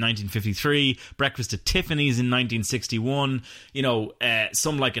in 1953, Breakfast at Tiffany's in 1961,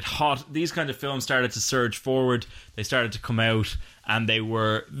 Some Like It Hot. These kind of films started to surge forward. They started to come out, and they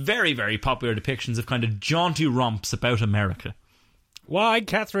were very, very popular depictions of kind of jaunty romps about America. Why,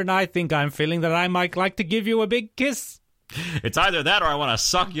 Catherine, I think I'm feeling that I might like to give you a big kiss. It's either that or I want to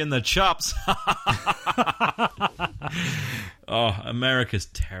suck you in the chops. Oh, America's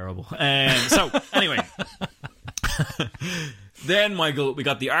terrible. So, anyway. Then, Michael, we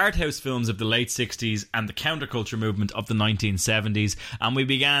got the art house films of the late 60s and the counterculture movement of the 1970s, and we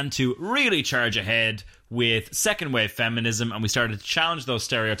began to really charge ahead with second wave feminism, and we started to challenge those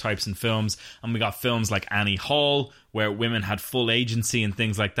stereotypes in films, and we got films like Annie Hall, where women had full agency and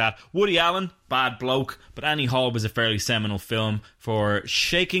things like that. Woody Allen, bad bloke, but Annie Hall was a fairly seminal film for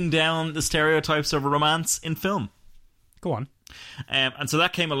shaking down the stereotypes of romance in film. Go on. And so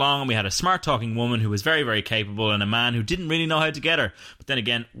that came along, and we had a smart talking woman who was very, very capable, and a man who didn't really know how to get her. But then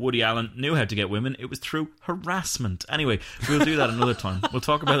again, Woody Allen knew how to get women. It was through harassment. Anyway, we'll do that another time. We'll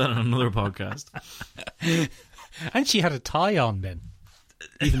talk about that on another podcast. And she had a tie on then,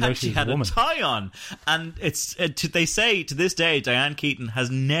 even though she was had a woman. a tie on, and they say to this day Diane Keaton has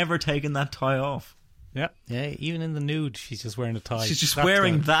never taken that tie off. Yeah, even in the nude, she's just wearing a tie. She's just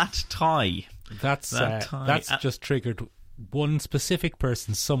wearing that tie. That's just triggered one specific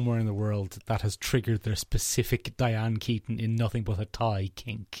person somewhere in the world that has triggered their specific Diane Keaton in nothing but a tie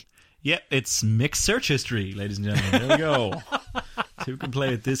kink. Yep, it's mixed search history, ladies and gentlemen. There we go. Who can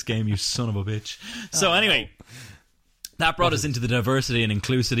play at this game, you son of a bitch? So anyway, that brought us into the diversity and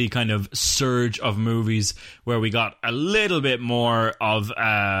inclusivity kind of surge of movies, where we got a little bit more of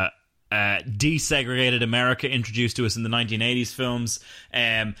desegregated America introduced to us in the 1980s films.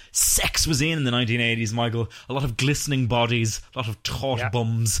 Sex was in the 1980s, Michael. A lot of glistening bodies, a lot of taut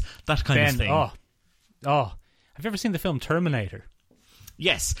bums, that kind of thing. Oh, have you ever seen the film Terminator?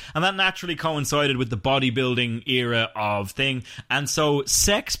 Yes, and that naturally coincided with the bodybuilding era of thing, and so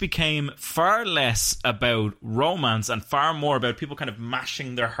sex became far less about romance and far more about people kind of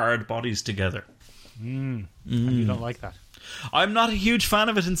mashing their hard bodies together. And you don't like that? I'm not a huge fan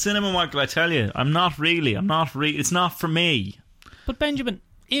of it in cinema, Michael, I tell you. I'm not really. It's not for me. But Benjamin,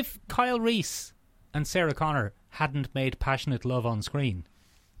 if Kyle Reese and Sarah Connor hadn't made passionate love on screen,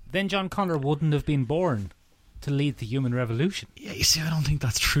 then John Connor wouldn't have been born to lead the human revolution. Yeah, you see, I don't think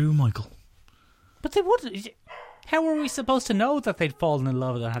that's true, Michael. But they wouldn't. How were we supposed to know that they'd fallen in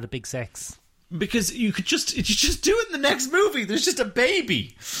love and had a big sex? Because you just do it in the next movie. There's just a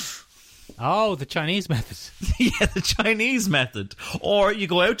baby. Oh, the Chinese method. Yeah, the Chinese method. Or you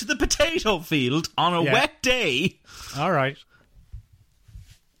go out to the potato field on a wet day. All right.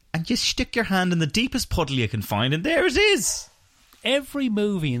 And you stick your hand in the deepest puddle you can find, and there it is. Every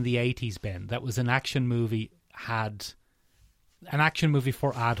movie in the 80s, Ben, that was an action movie had an action movie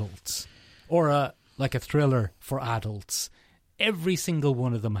for adults. Or a thriller for adults. Every single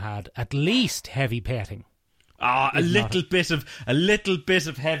one of them had at least heavy petting. A little bit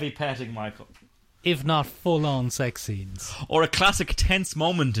of heavy petting, Michael. If not full-on sex scenes. Or a classic tense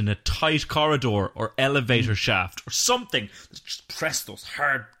moment in a tight corridor or elevator shaft or something. Just press those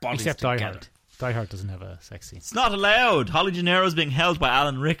hard bodies Except together. Die Hard. Die Hard doesn't have a sex scene. It's not allowed. Holly Gennaro's being held by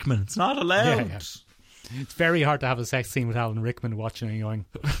Alan Rickman. It's not allowed. Yeah. It's very hard to have a sex scene with Alan Rickman watching and going,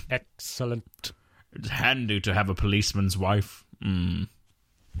 excellent. It's handy to have a policeman's wife.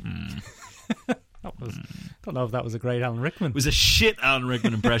 Don't know if that was a great Alan Rickman. It was a shit Alan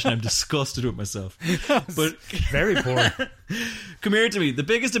Rickman impression. I'm disgusted with myself. But very poor. come here to me. The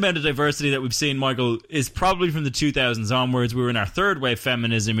biggest amount of diversity that we've seen, Michael, is probably from the 2000s onwards. We were in our third wave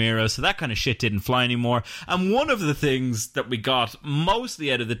feminism era, so that kind of shit didn't fly anymore. And one of the things that we got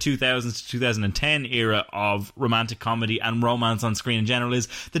mostly out of the 2000s to 2010 era of romantic comedy and romance on screen in general is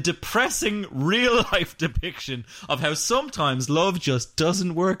the depressing real-life depiction of how sometimes love just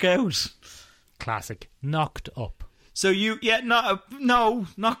doesn't work out. Classic. Knocked Up. So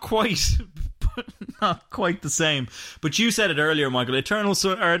not quite, but not quite the same. But you said it earlier, Michael. Not Eternal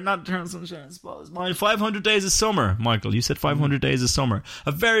Sunshine, I suppose. 500 Days of Summer, Michael. You said 500 Days of Summer.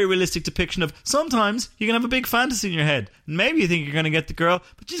 A very realistic depiction of sometimes you can have a big fantasy in your head. Maybe you think you're going to get the girl,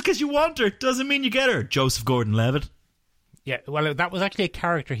 but just because you want her doesn't mean you get her. Joseph Gordon-Levitt. Yeah, well, that was actually a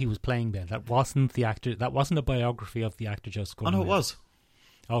character he was playing then. That wasn't the actor. That wasn't a biography of the actor Joseph Gordon-Levitt. Oh, no, it was.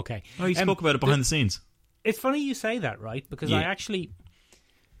 Okay. Oh, he spoke about it behind the scenes. It's funny you say that, right? Because I actually...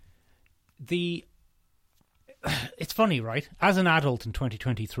 It's funny, right? As an adult in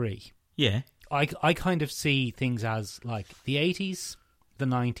 2023... Yeah. I kind of see things as, like, the 80s, the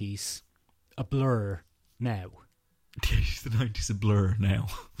 90s, a blur now. The 80s, the 90s, a blur now.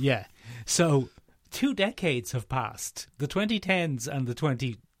 Yeah. So, 2 decades have passed. The 2010s and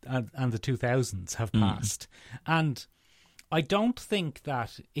the 2000s have passed. And... I don't think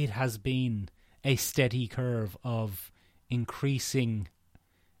that it has been a steady curve of increasing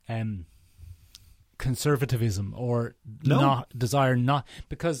conservatism or desire not,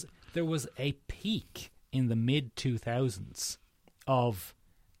 because there was a peak in the mid-2000s of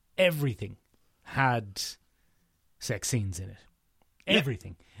everything had sex scenes in it.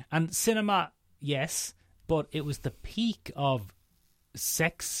 Everything. And cinema, yes, but it was the peak of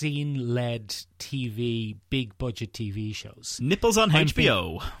sex scene-led TV, big-budget TV shows. Nipples on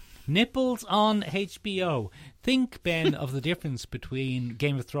HBO. Nipples on HBO. Think, Ben, of the difference between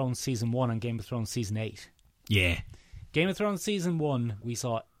Game of Thrones Season 1 and Game of Thrones Season 8. Yeah. Game of Thrones Season 1, we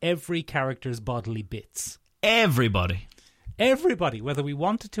saw every character's bodily bits. Everybody, whether we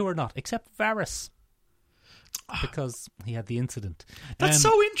wanted to or not, except Varys. Because he had the incident. That's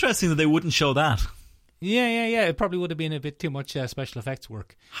so interesting that they wouldn't show that. Yeah. It probably would have been a bit too much special effects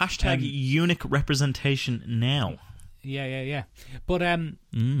work. # unique representation now. Yeah. But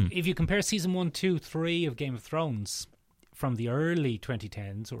if you compare Season 1, 2, 3 of Game of Thrones from the early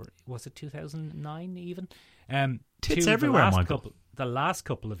 2010s, or was it 2009 even? Tits everywhere, Michael. The last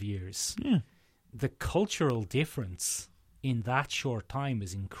couple of years, the cultural difference in that short time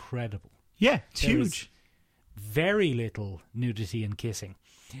is incredible. Yeah, it's huge. Very little nudity and kissing.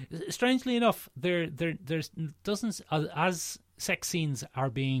 Strangely enough, there's doesn't, as sex scenes are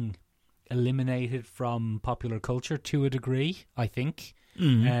being eliminated from popular culture to a degree, I think,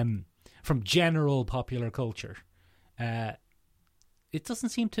 from general popular culture. It doesn't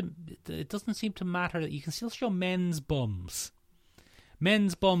seem to matter that you can still show men's bums.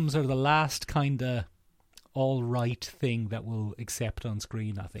 Men's bums are the last kind of all right thing that we'll accept on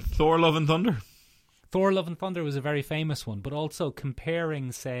screen, I think. Thor: Love and Thunder. Thor: Love and Thunder was a very famous one, but also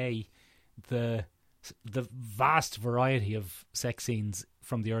comparing, say, the vast variety of sex scenes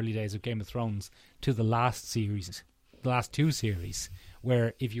from the early days of Game of Thrones to the last two series,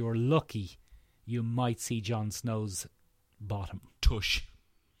 where if you were lucky, you might see Jon Snow's bottom. Tush.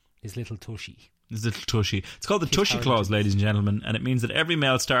 His little tushy. His little tushy. It's called the Tushy Clause, ladies and gentlemen, and it means that every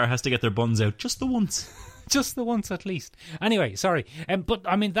male star has to get their buns out just the once. Just the once at least. Anyway, sorry. But,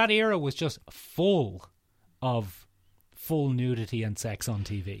 I mean, that era was just full of full nudity and sex on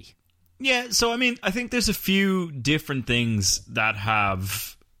TV. Yeah, so, I mean, I think there's a few different things that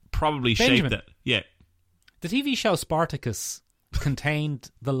have probably shaped that. Yeah. The TV show Spartacus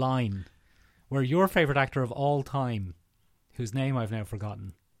contained the line where your favourite actor of all time, whose name I've now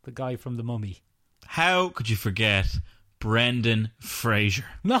forgotten, the guy from The Mummy. How could you forget Brendan Fraser?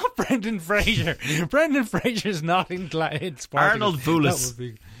 Not Brendan Fraser. Brendan Fraser's not in Spartacus. Arnold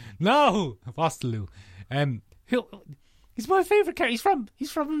Vulis. No, Apostolou. He's my favourite character.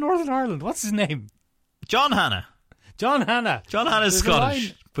 He's from Northern Ireland. What's his name? John Hannah. John Hannah's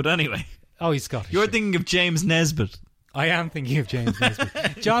Scottish. But anyway. Oh, he's Scottish. You're thinking of James Nesbitt. I am thinking of James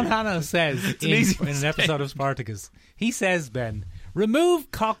Nesbitt. John Hannah says in an episode of Spartacus, he says, Ben, remove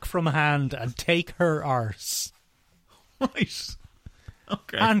cock from hand and take her arse. Right.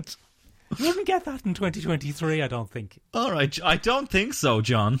 Okay. And you wouldn't get that in 2023, I don't think. All right. I don't think so,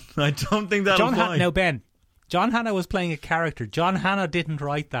 John. I don't think that'll fly. Now, Ben, John Hannah was playing a character. John Hannah didn't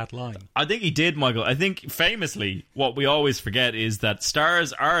write that line. I think he did, Michael. I think famously what we always forget is that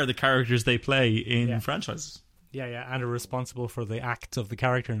stars are the characters they play in franchises. Yeah, and are responsible for the acts of the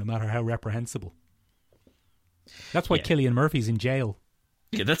character, no matter how reprehensible. That's why Cillian Murphy's in jail.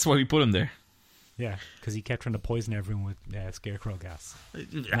 Yeah, that's why we put him there. Yeah, because he kept trying to poison everyone with scarecrow gas.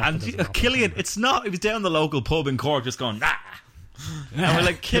 And Cillian, it's not. He was down the local pub in Cork, just going, ah. And we're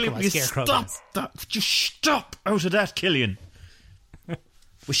like, Cillian, will you stop that? Just stop out of that, Cillian. Well,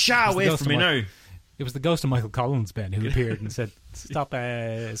 shy away from me now. It was the ghost of Michael Collins, Ben, who appeared and said, stop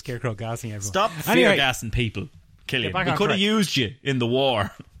scarecrow gassing everyone. Stop fear gassing people, Cillian. We could have used you in the war.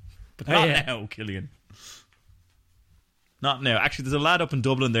 But not now, Cillian. Not now. Actually, there's a lad up in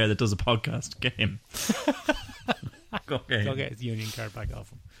Dublin there that does a podcast. Get him. Go get his union card back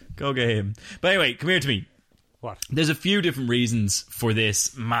off him. Go get him. But anyway, come here to me. What? There's a few different reasons for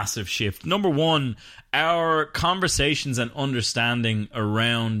this massive shift. Number one, our conversations and understanding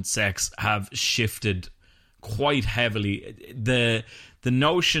around sex have shifted quite heavily. The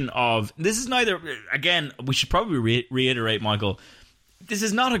notion of... This is neither... Again, we should probably reiterate, Michael, this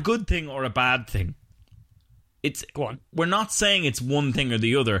is not a good thing or a bad thing. Go on. We're not saying it's one thing or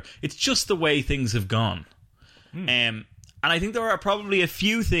the other. It's just the way things have gone. And I think there are probably a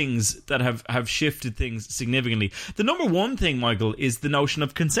few things that have shifted things significantly. The number one thing, Michael, is the notion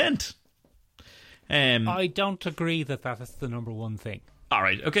of consent. I don't agree that is the number one thing. All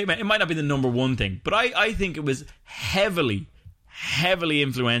right, okay, it might not be the number one thing, but I think it was heavily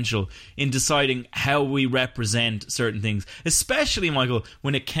influential in deciding how we represent certain things, especially, Michael,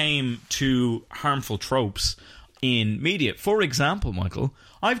 when it came to harmful tropes in media. For example, Michael,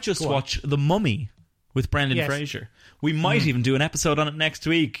 I've just watched The Mummy with Brendan Fraser. We might even do an episode on it next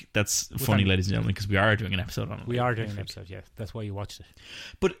week. That's funny, ladies and gentlemen, because we are doing an episode on it. We are doing an episode, yeah. That's why you watched it.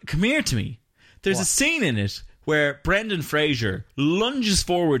 But come here to me. There's a scene in it where Brendan Fraser lunges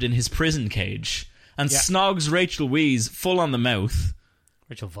forward in his prison cage and snogs Rachel Weisz full on the mouth.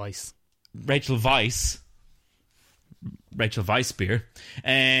 Rachel Weisz beer.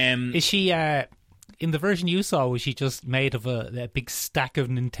 Is she... in the version you saw, was she just made of a big stack of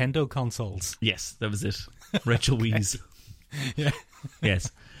Nintendo consoles? Yes, that was it. Rachel Weisz. Yeah.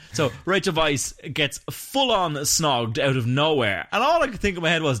 Yes. So Rachel Weisz gets full-on snogged out of nowhere. And all I could think in my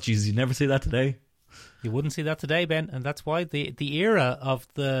head was, Jesus, you never see that today? You wouldn't see that today, Ben. And that's why the era of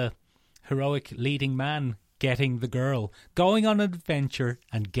the heroic leading man getting the girl, going on an adventure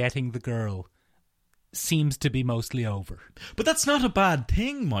and getting the girl, seems to be mostly over. But that's not a bad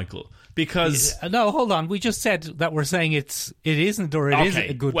thing, Michael, because... No, hold on. We just said that we're saying it isn't or it is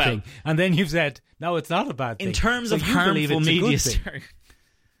a good thing. And then you've said, no, it's not a bad thing. In terms of harmful media...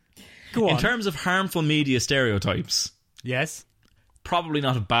 Go on. In terms of harmful media stereotypes... Yes? Probably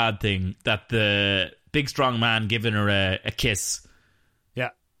not a bad thing that the big strong man giving her a kiss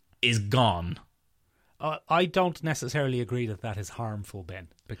is gone. I don't necessarily agree that is harmful, Ben,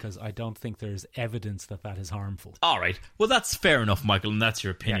 because I don't think there's evidence that is harmful. All right. Well, that's fair enough, Michael, and that's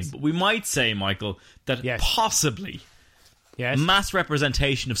your opinion. Yes. But we might say, Michael, that possibly mass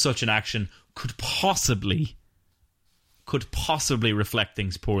representation of such an action could possibly reflect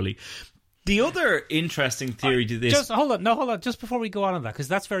things poorly. The other interesting theory to this... Hold on. Just before we go on that, because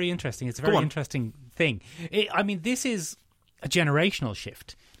that's very interesting. It's a very interesting thing. This is a generational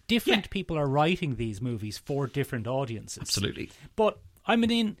shift. Different people are writing these movies for different audiences. Absolutely. But, I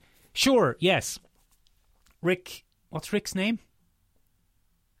mean, sure, yes. Rick... What's Rick's name?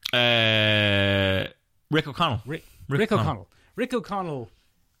 Rick O'Connell. Rick O'Connell. Rick O'Connell,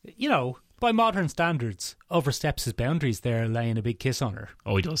 you know, by modern standards, oversteps his boundaries there, laying a big kiss on her.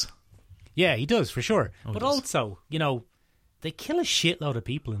 Oh, he does. Yeah, he does, for sure. But also, you know, they kill a shitload of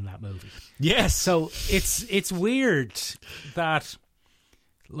people in that movie. Yes. So it's weird that,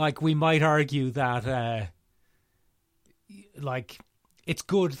 like, we might argue that, like, it's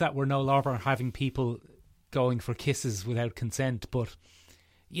good that we're no longer having people going for kisses without consent. But,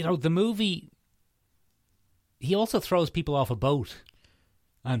 you know, the movie, he also throws people off a boat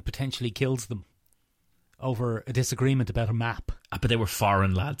and potentially kills them over a disagreement about a map. But they were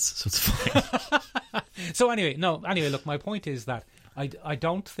foreign lads, so it's fine. So anyway, look, my point is that I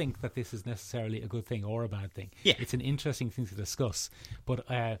don't think that this is necessarily a good thing or a bad thing. Yeah. It's an interesting thing to discuss. But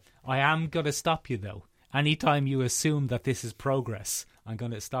I am going to stop you, though. Anytime you assume that this is progress, I'm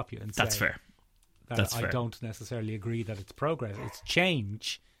going to stop you and say... That's fair. That I don't necessarily agree that it's progress. It's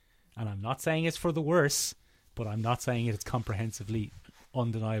change. And I'm not saying it's for the worse, but I'm not saying it's comprehensively,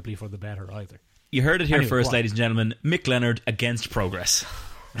 undeniably for the better either. You heard it here first, ladies and gentlemen. Mick Leonard against progress.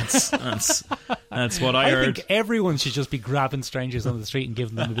 That's what I heard. I think everyone should just be grabbing strangers on the street and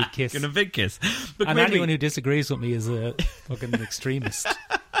giving them a big kiss. And a big kiss. But and anyone who disagrees with me is a fucking extremist.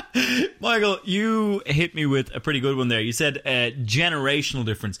 Michael, you hit me with a pretty good one there. You said generational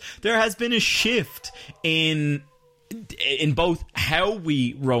difference. There has been a shift in both how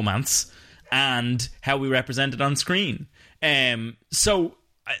we romance and how we represent it on screen. So,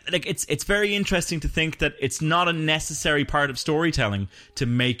 like, it's very interesting to think that it's not a necessary part of storytelling to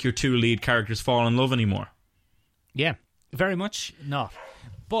make your two lead characters fall in love anymore. Yeah, very much not.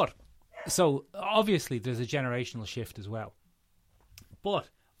 But, so, obviously there's a generational shift as well. But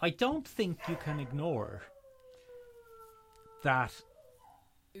I don't think you can ignore that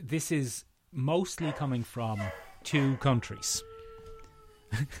this is mostly coming from two countries.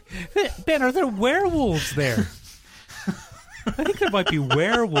 Ben, are there werewolves there? I think there might be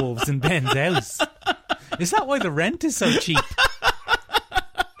werewolves in Ben's house. Is that why the rent is so cheap?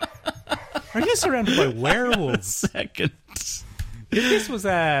 Are you surrounded by werewolves? Second. If this was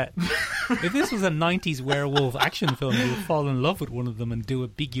a 90s werewolf action film, you would fall in love with one of them and do a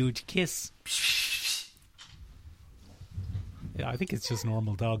big huge kiss. Yeah, I think it's just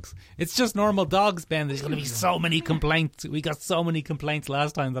normal dogs. It's just normal dogs, Ben. There's going to be so many complaints. We got so many complaints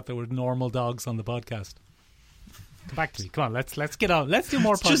last time that there were normal dogs on the podcast. Come back to me. Come on, let's get on. Let's do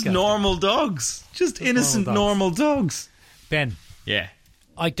more podcasts. Just normal dogs. Just innocent normal dogs. Ben. Yeah.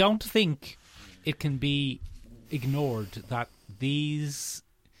 I don't think it can be ignored that this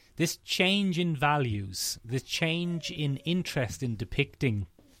change in values, this change in interest in depicting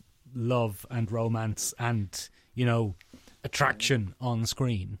love and romance and, you know, attraction on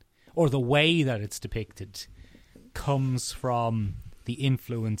screen, or the way that it's depicted, comes from the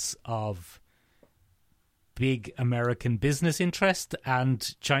influence of big American business interest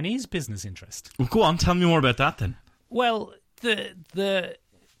and Chinese business interest. Well, go on, tell me more about that then. Well, the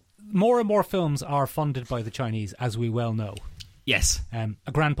more and more films are funded by the Chinese, as we well know. Yes.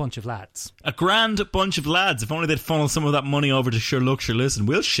 A grand bunch of lads. A grand bunch of lads. If only they'd funnel some of that money over to Sure Look, Sure Listen.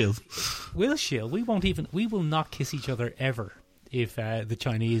 We'll shill. We'll shill. We will not kiss each other ever if the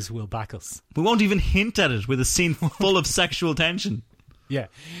Chinese will back us. We won't even hint at it with a scene full of sexual tension. Yeah.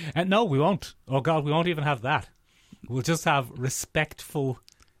 No, we won't. Oh, God, we won't even have that. We'll just have respectful,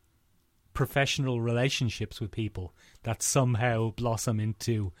 professional relationships with people that somehow blossom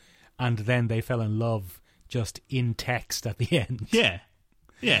into, and then they fell in love just in text at the end. Yeah.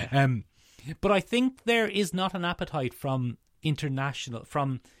 Yeah. But I think there is not an appetite from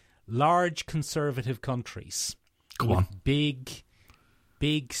large conservative countries. Go on. Big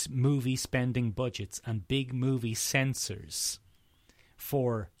movie spending budgets and big movie censors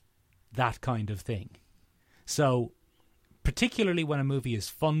for that kind of thing. So, particularly when a movie is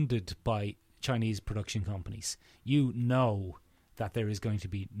funded by Chinese production companies, you know that there is going to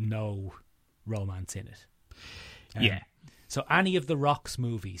be no romance in it. Yeah. So any of the Rock's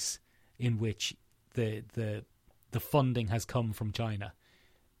movies in which the funding has come from China,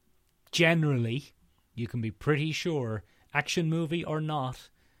 generally, you can be pretty sure, action movie or not,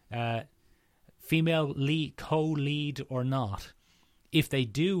 female co-lead or not, if they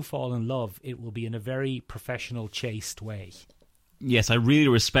do fall in love, it will be in a very professional, chaste way. Yes, I really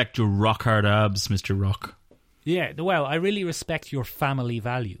respect your rock hard abs, Mr. Rock. Yeah, well, I really respect your family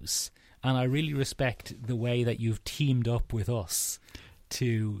values. And I really respect the way that you've teamed up with us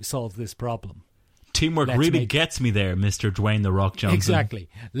to solve this problem. Teamwork really gets me there, Mr. Dwayne The Rock Johnson. Exactly.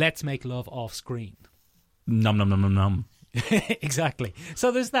 Let's make love off screen. Nom nom nom nom nom. Exactly. So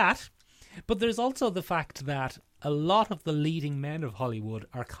there's that. But there's also the fact that a lot of the leading men of Hollywood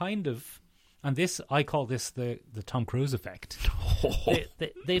are kind of, and this, I call this the Tom Cruise effect.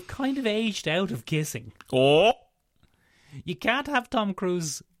 They've kind of aged out of kissing. Oh. You can't have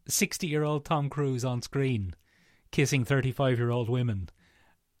 60-year-old Tom Cruise on screen kissing 35-year-old women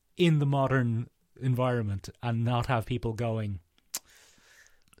in the modern environment and not have people going,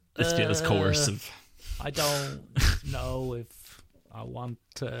 This feels coercive. I don't know if I want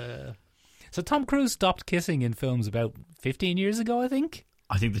to. So Tom Cruise stopped kissing in films about 15 years ago, I think.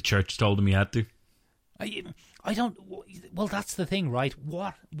 I think the church told him he had to. I don't. Well, that's the thing, right?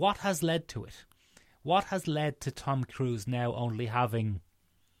 What has led to it? What has led to Tom Cruise now only having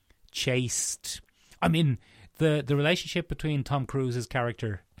chaste? I mean, the relationship between Tom Cruise's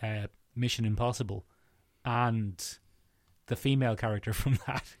character, Mission Impossible, and the female character from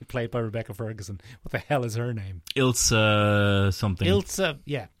that, played by Rebecca Ferguson. What the hell is her name? Ilsa something. Ilsa,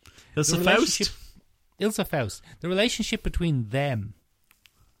 yeah. Ilsa Faust? Ilsa Faust. The relationship between them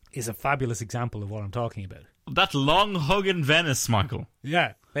is a fabulous example of what I'm talking about. That long hug in Venice, Michael.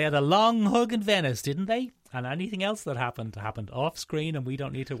 Yeah. They had a long hug in Venice, didn't they? And anything else that happened off screen, and we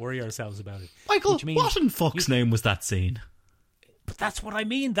don't need to worry ourselves about it. Michael, what in fuck's name was that scene? But that's what I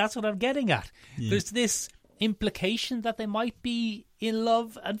mean. That's what I'm getting at. Yeah. There's this implication that they might be in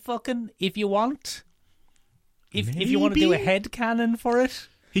love and fucking if you want. If you want to do a headcanon for it.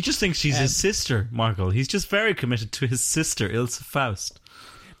 He just thinks she's his sister, Michael. He's just very committed to his sister, Ilsa Faust.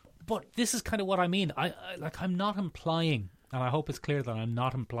 But this is kind of what I mean. I'm not implying, and I hope it's clear that I'm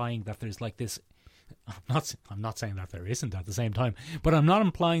not implying that there's like this. I'm not saying that there isn't at the same time, but I'm not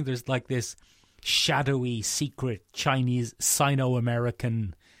implying there's like this shadowy, secret Chinese,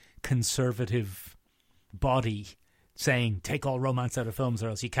 Sino-American conservative body saying take all romance out of films or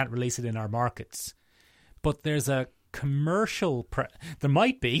else you can't release it in our markets. But there's a commercial there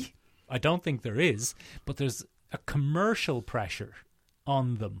might be, I don't think there is, but there's a commercial pressure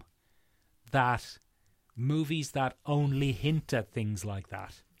on them that movies that only hint at things like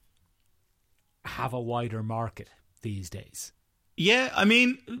that have a wider market these days. Yeah, I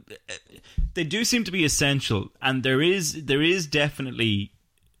mean, they do seem to be essential, and there is definitely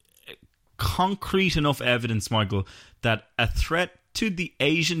concrete enough evidence, Michael, that a threat to the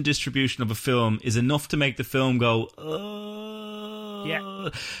Asian distribution of a film is enough to make the film go, Yeah.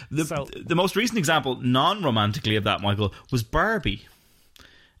 The most recent example, non-romantically, of that, Michael, was Barbie.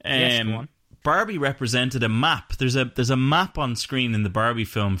 Yes, go on. Barbie represented a map. There's a map on screen in the Barbie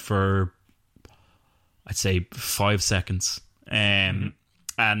film for, I'd say, 5 seconds. And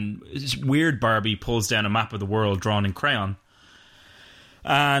this weird Barbie pulls down a map of the world drawn in crayon.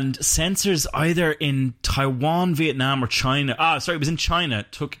 And censors either in Taiwan, Vietnam, or China. It was in China.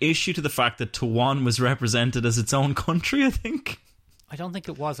 Took issue to the fact that Taiwan was represented as its own country, I think. I don't think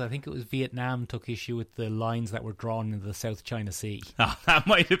it was. I think it was Vietnam took issue with the lines that were drawn in the South China Sea. That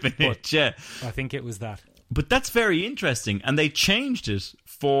might have been it, yeah. I think it was that. But that's very interesting. And they changed it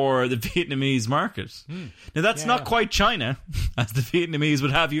for the Vietnamese market. Now, that's not quite China, as the Vietnamese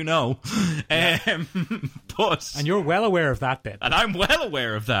would have you know. But and you're well aware of that bit. And I'm well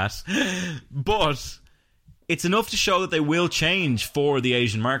aware of that. But it's enough to show that they will change for the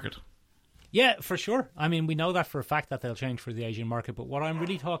Asian market. Yeah, for sure. I mean, we know that for a fact that they'll change for the Asian market. But what I'm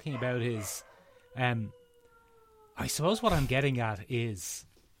really talking about is, I suppose what I'm getting at is,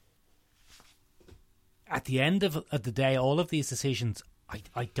 at the end of the day, all of these decisions,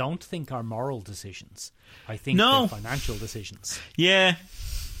 I don't think are moral decisions. I think they're financial decisions. Yeah.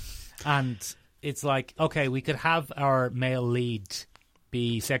 And it's like, okay, we could have our male lead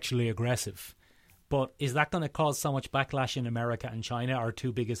be sexually aggressive, but is that going to cause so much backlash in America and China, our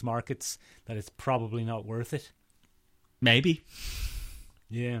two biggest markets, that it's probably not worth it? Maybe.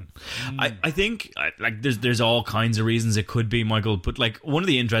 Yeah. I think like there's all kinds of reasons it could be, Michael, but like one of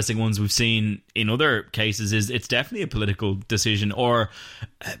the interesting ones we've seen in other cases is it's definitely a political decision, or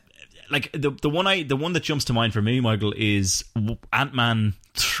like the one that jumps to mind for me, Michael, is Ant-Man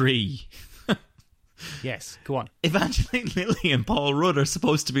 3. Yes, go on. Evangeline Lilly and Paul Rudd are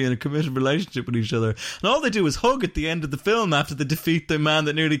supposed to be in a committed relationship with each other, and all they do is hug at the end of the film after they defeat the man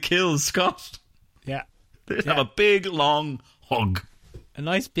that nearly kills Scott. Yeah. They have a big long hug. A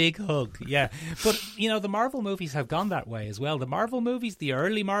nice big hug, yeah. But, you know, the Marvel movies have gone that way as well. The Marvel movies, the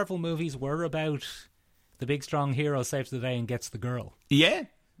early Marvel movies, were about the big strong hero saves the day and gets the girl. Yeah.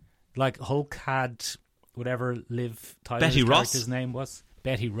 Like Hulk had whatever Liv Tyler's character's name was.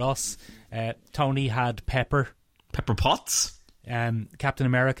 Betty Ross. Tony had Pepper. Pepper Potts. Captain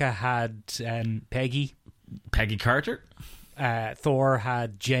America had Peggy. Peggy Carter. Thor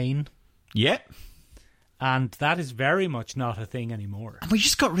had Jane. Yeah. And that is very much not a thing anymore. And we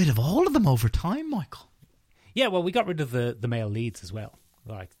just got rid of all of them over time, Michael. Yeah, well, we got rid of the male leads as well,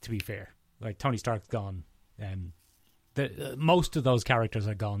 like, to be fair. Like, Tony Stark's gone. Most of those characters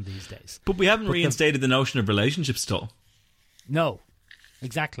are gone these days. But we haven't reinstated the notion of relationships still. No,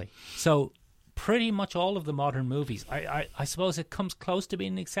 exactly. So pretty much all of the modern movies, I suppose it comes close to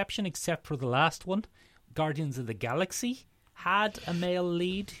being an exception, except for the last one. Guardians of the Galaxy had a male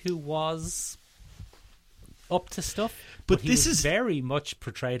lead who was up to stuff, but this is very much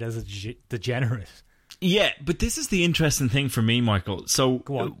portrayed as a degenerate. Yeah, but this is the interesting thing for me, Michael. So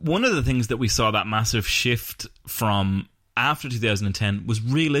one of the things that we saw that massive shift from after 2010 was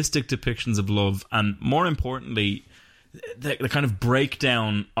realistic depictions of love, and more importantly, the kind of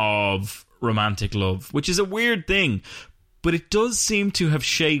breakdown of romantic love, which is a weird thing, but it does seem to have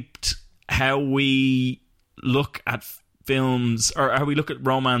shaped how we look at films, or how we look at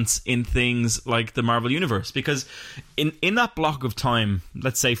romance in things like the Marvel Universe. Because in that block of time,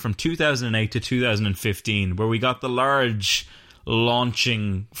 let's say from 2008 to 2015, where we got the large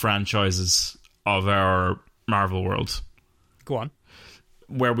launching franchises of our Marvel world. Go on.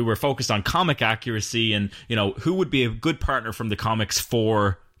 Where we were focused on comic accuracy and, you know, who would be a good partner from the comics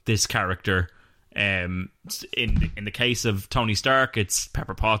for this character. In the case of Tony Stark, it's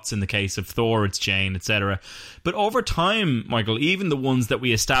Pepper Potts. In the case of Thor, it's Jane, etc. But over time, Michael, even the ones that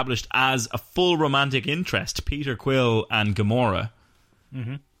we established as a full romantic interest, Peter Quill and Gamora,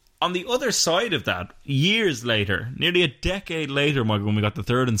 on the other side of that, years later, nearly a decade later, Michael, when we got the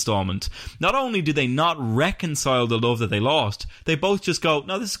third installment, not only do they not reconcile the love that they lost, they both just go,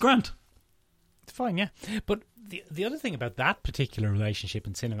 no, this is grand. It's fine, yeah. But the other thing about that particular relationship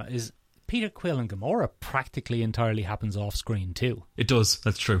in cinema is Peter Quill and Gamora practically entirely happens off screen too. It does.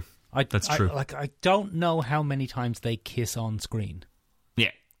 That's true. That's true. I don't know how many times they kiss on screen.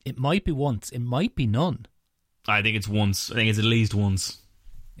 Yeah. It might be once. It might be none. I think it's once. I think it's at least once.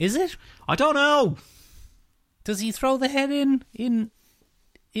 Is it? I don't know. Does he throw the head in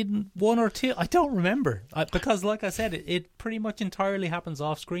one or two? I don't remember because, like I said, it pretty much entirely happens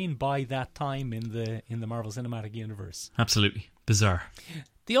off screen by that time in the Marvel Cinematic Universe. Absolutely bizarre.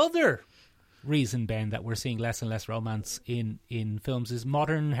 The other reason, Ben, that we're seeing less and less romance in films is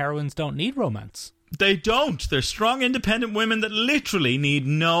modern heroines don't need romance. They don't. They're strong, independent women that literally need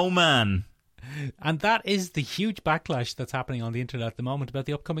no man. And that is the huge backlash that's happening on the internet at the moment about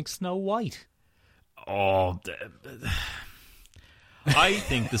the upcoming Snow White. Oh, I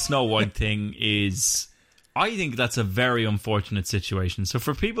think the Snow White thing is... I think that's a very unfortunate situation. So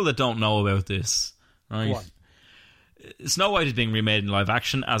for people that don't know about this, right? What? Snow White is being remade in live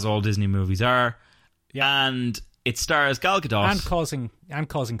action, as all Disney movies are. Yeah. And it stars Gal Gadot. And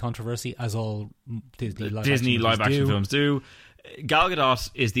causing controversy, as all Disney live action do. films do. Gal Gadot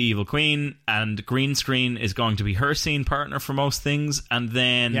is the evil queen, and green screen is going to be her scene partner for most things. And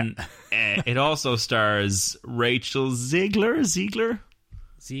then it also stars Rachel Ziegler,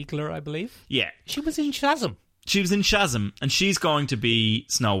 I believe. Yeah. She was in Shazam. She was in Shazam, and she's going to be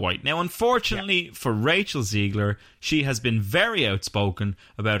Snow White. Now, unfortunately for Rachel Ziegler, she has been very outspoken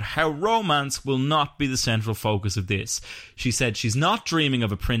about how romance will not be the central focus of this. She said she's not dreaming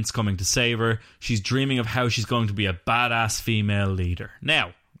of a prince coming to save her. She's dreaming of how she's going to be a badass female leader.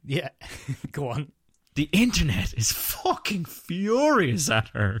 Now, yeah, go on. The internet is fucking furious at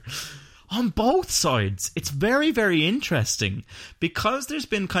her. On both sides. It's very, very interesting because there's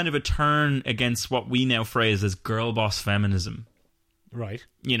been kind of a turn against what we now phrase as girl boss feminism. Right.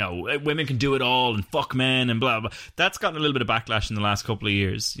 You know, women can do it all and fuck men and blah, blah. That's gotten a little bit of backlash in the last couple of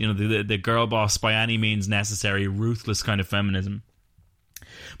years. You know, the girl boss by any means necessary, ruthless kind of feminism.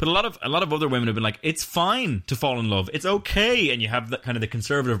 But a lot of other women have been like, it's fine to fall in love. It's okay. And you have that kind of the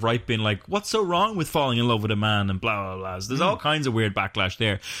conservative right being like, what's so wrong with falling in love with a man and blah, blah, blah. So there's all kinds of weird backlash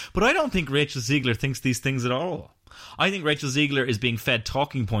there. But I don't think Rachel Ziegler thinks these things at all. I think Rachel Ziegler is being fed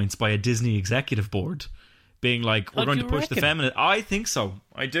talking points by a Disney executive board. Being like, we're going to push the feminist. I think so.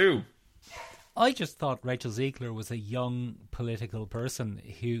 I do. I just thought Rachel Ziegler was a young political person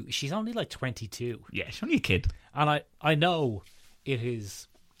she's only like 22. Yeah, she's only a kid. And I know it is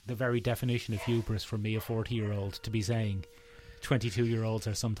the very definition of hubris for me, a 40-year-old, to be saying 22-year-olds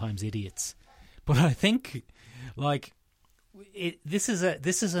are sometimes idiots. But I think, like,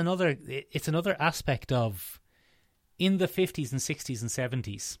 it's another aspect of, in the 50s and 60s and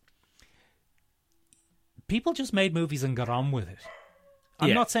 70s, people just made movies and got on with it.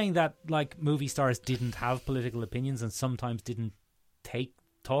 I'm not saying that, like, movie stars didn't have political opinions and sometimes didn't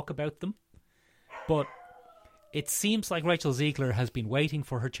talk about them, but it seems like Rachel Ziegler has been waiting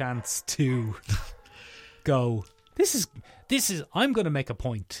for her chance to go, this is I'm going to make a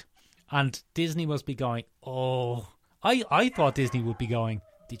point. And Disney must be going, oh, I thought Disney would be going,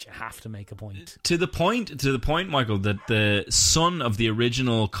 did you have to make a point? To the point, Michael, that the son of the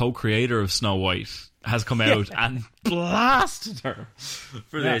original co-creator of Snow White has come out and blasted her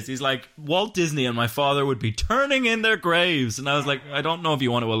for this. He's like, Walt Disney and my father would be turning in their graves. And I was like, I don't know if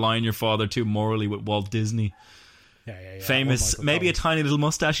you want to align your father too morally with Walt Disney. Yeah. Famous, maybe a tiny little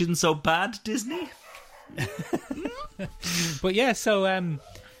mustache isn't so bad, Disney. But yeah, so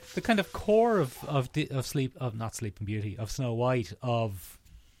the kind of core of Sleeping Beauty, of Snow White, of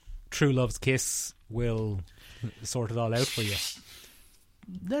True Love's Kiss will sort it all out for you.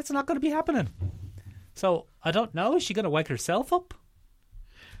 That's not going to be happening. So I don't know. Is she going to wake herself up?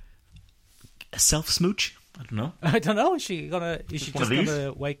 A self smooch? I don't know. I don't know. Is she just going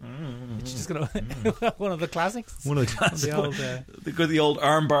to wake? Is she just going to one of the classics? One of the classics. The old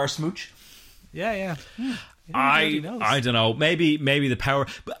armbar smooch. Yeah. I don't know. Maybe the power.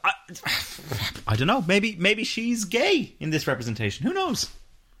 But I don't know. Maybe she's gay in this representation. Who knows?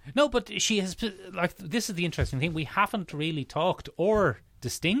 No, but she has. Like, this is the interesting thing. We haven't really talked or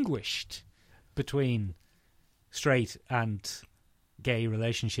distinguished between straight and gay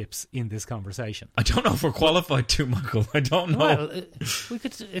relationships in this conversation. I don't know if we're qualified to, Michael. I don't know. Well,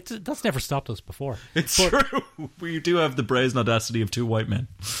 that's never stopped us before. It's true. We do have the brazen audacity of two white men.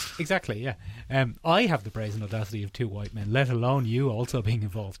 Exactly, yeah. I have the brazen audacity of two white men, let alone you also being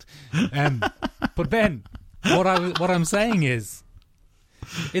involved. But Ben, what I'm saying is,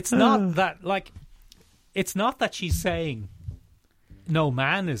 It's not that, like, it's not that she's saying no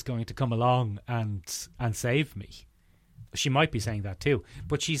man is going to come along and save me. She might be saying that too,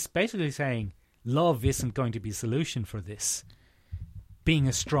 but she's basically saying love isn't going to be a solution for this. Being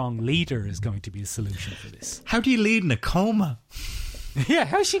a strong leader is going to be a solution for this. How do you lead in a coma? Yeah,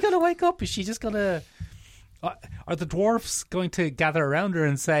 how's she going to wake up? Is she just going to... are the dwarfs going to gather around her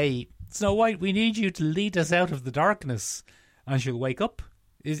and say, Snow White, we need you to lead us out of the darkness, and she'll wake up?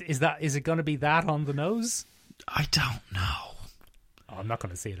 Is it going to be that on the nose? I don't know. I'm not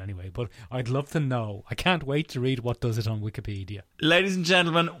going to see it anyway, but I'd love to know. I can't wait to read what does it on Wikipedia. Ladies and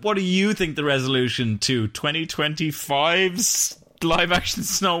gentlemen, what do you think the resolution to 2025's live-action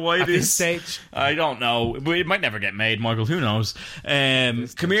Snow White At is? this stage? I don't know. It might never get made, Michael. Who knows?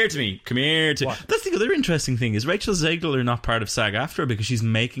 Come here to me. Come here to... What? That's the other interesting thing, is Rachel Zegler not part of SAG-AFTRA because she's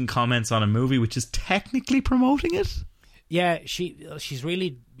making comments on a movie which is technically promoting it? Yeah,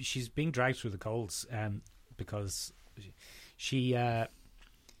 she's being dragged through the coals because she was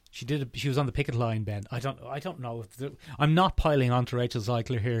on the picket line, Ben. I don't know. I'm not piling onto Rachel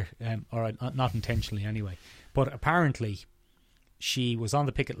Zegler here, or not intentionally anyway. But apparently, she was on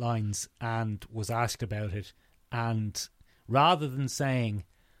the picket lines and was asked about it, and rather than saying,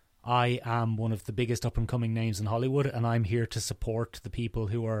 "I am one of the biggest up and coming names in Hollywood, and I'm here to support the people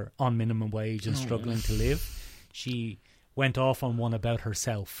who are on minimum wage and struggling to live," she went off on one about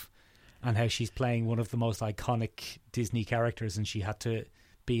herself and how she's playing one of the most iconic Disney characters, and she had to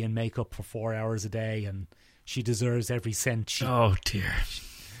be in makeup for 4 hours a day, and she deserves every cent. Oh dear.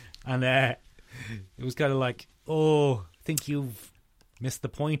 And it was kind of like, I think you've missed the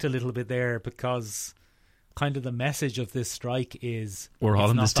point a little bit there, because kind of the message of this strike is we're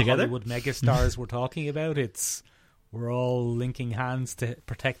all in this together. Hollywood megastars we're talking about. It's we're all linking hands to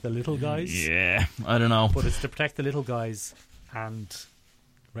protect the little guys. Yeah, I don't know. But it's to protect the little guys and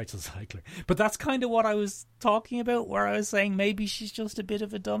Rachel Zegler. But that's kind of what I was talking about, where I was saying maybe she's just a bit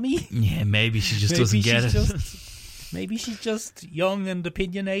of a dummy. Yeah, maybe she just doesn't get it. Maybe she's just young and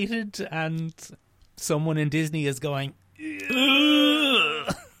opinionated, and someone in Disney is going,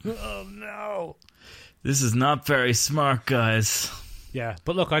 oh no. This is not very smart, guys. Yeah,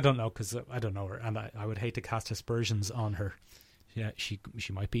 but look, I don't know, because I don't know her, and I would hate to cast aspersions on her. Yeah, she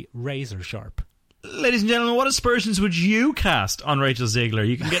might be razor sharp. Ladies and gentlemen, what aspersions would you cast on Rachel Zegler?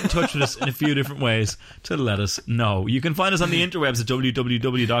 You can get in touch with us in a few different ways to let us know. You can find us on the interwebs at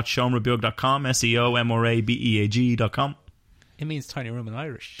www.seomrabeag.com, seomrabeag.com. It means tiny room in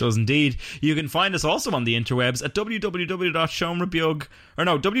Irish. Does indeed. You can find us also on the interwebs at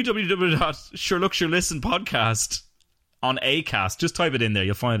www.seomrabeag.com, on Acast. Just type it in there.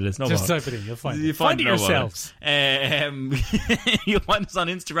 You'll find it. It's no Just bother. type it in. You'll find it. You Find it no bother. yourselves. You'll find us on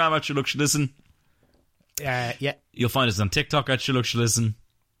Instagram at SherLookSherListen. Yeah. You'll find us on TikTok at SherLookSherListen.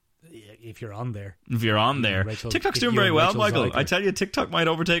 If you're on there. If you're on there. TikTok's doing very well, Michael. I tell you, TikTok might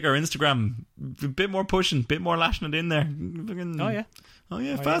overtake our Instagram. A bit more pushing, a bit more lashing it in there. Oh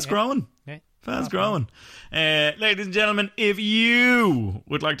yeah, fast growing. Yeah. Fast growing. Ladies and gentlemen, if you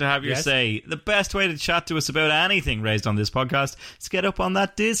would like to have your say, the best way to chat to us about anything raised on this podcast is get up on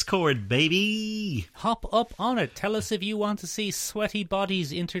that Discord, baby. Hop up on it. Tell us if you want to see sweaty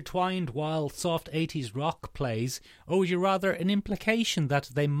bodies intertwined while soft 80s rock plays, or would you rather an implication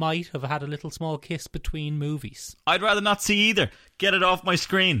that they might have had a little small kiss between movies? I'd rather not see either. Get it off my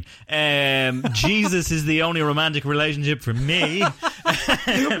screen. Jesus is the only romantic relationship for me.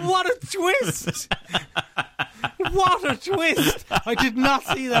 What a twist! What a twist! I did not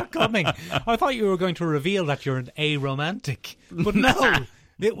see that coming. I thought you were going to reveal that you're an aromantic. But no,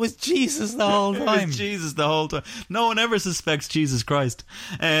 it was Jesus the whole time. It was Jesus the whole time. No one ever suspects Jesus Christ.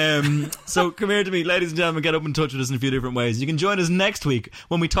 So come here to me, ladies and gentlemen, get up in touch with us in a few different ways. You can join us next week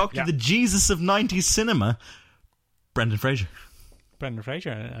when we talk to the Jesus of 90s cinema, Brendan Fraser.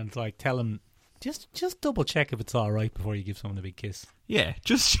 And like tell him, just double check if it's all right before you give someone a big kiss. Yeah,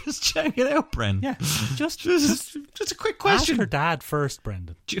 just check it out, Bren. Yeah, just a quick question. Ask her dad first,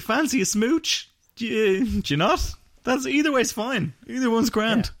 Brendan. Do you fancy a smooch? Do you not? That's either way's fine. Either one's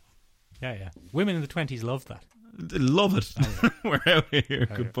grand. Yeah. Women in the 20s love that. Love it. We're out here.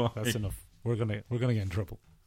 Goodbye. That's enough. We're gonna get in trouble.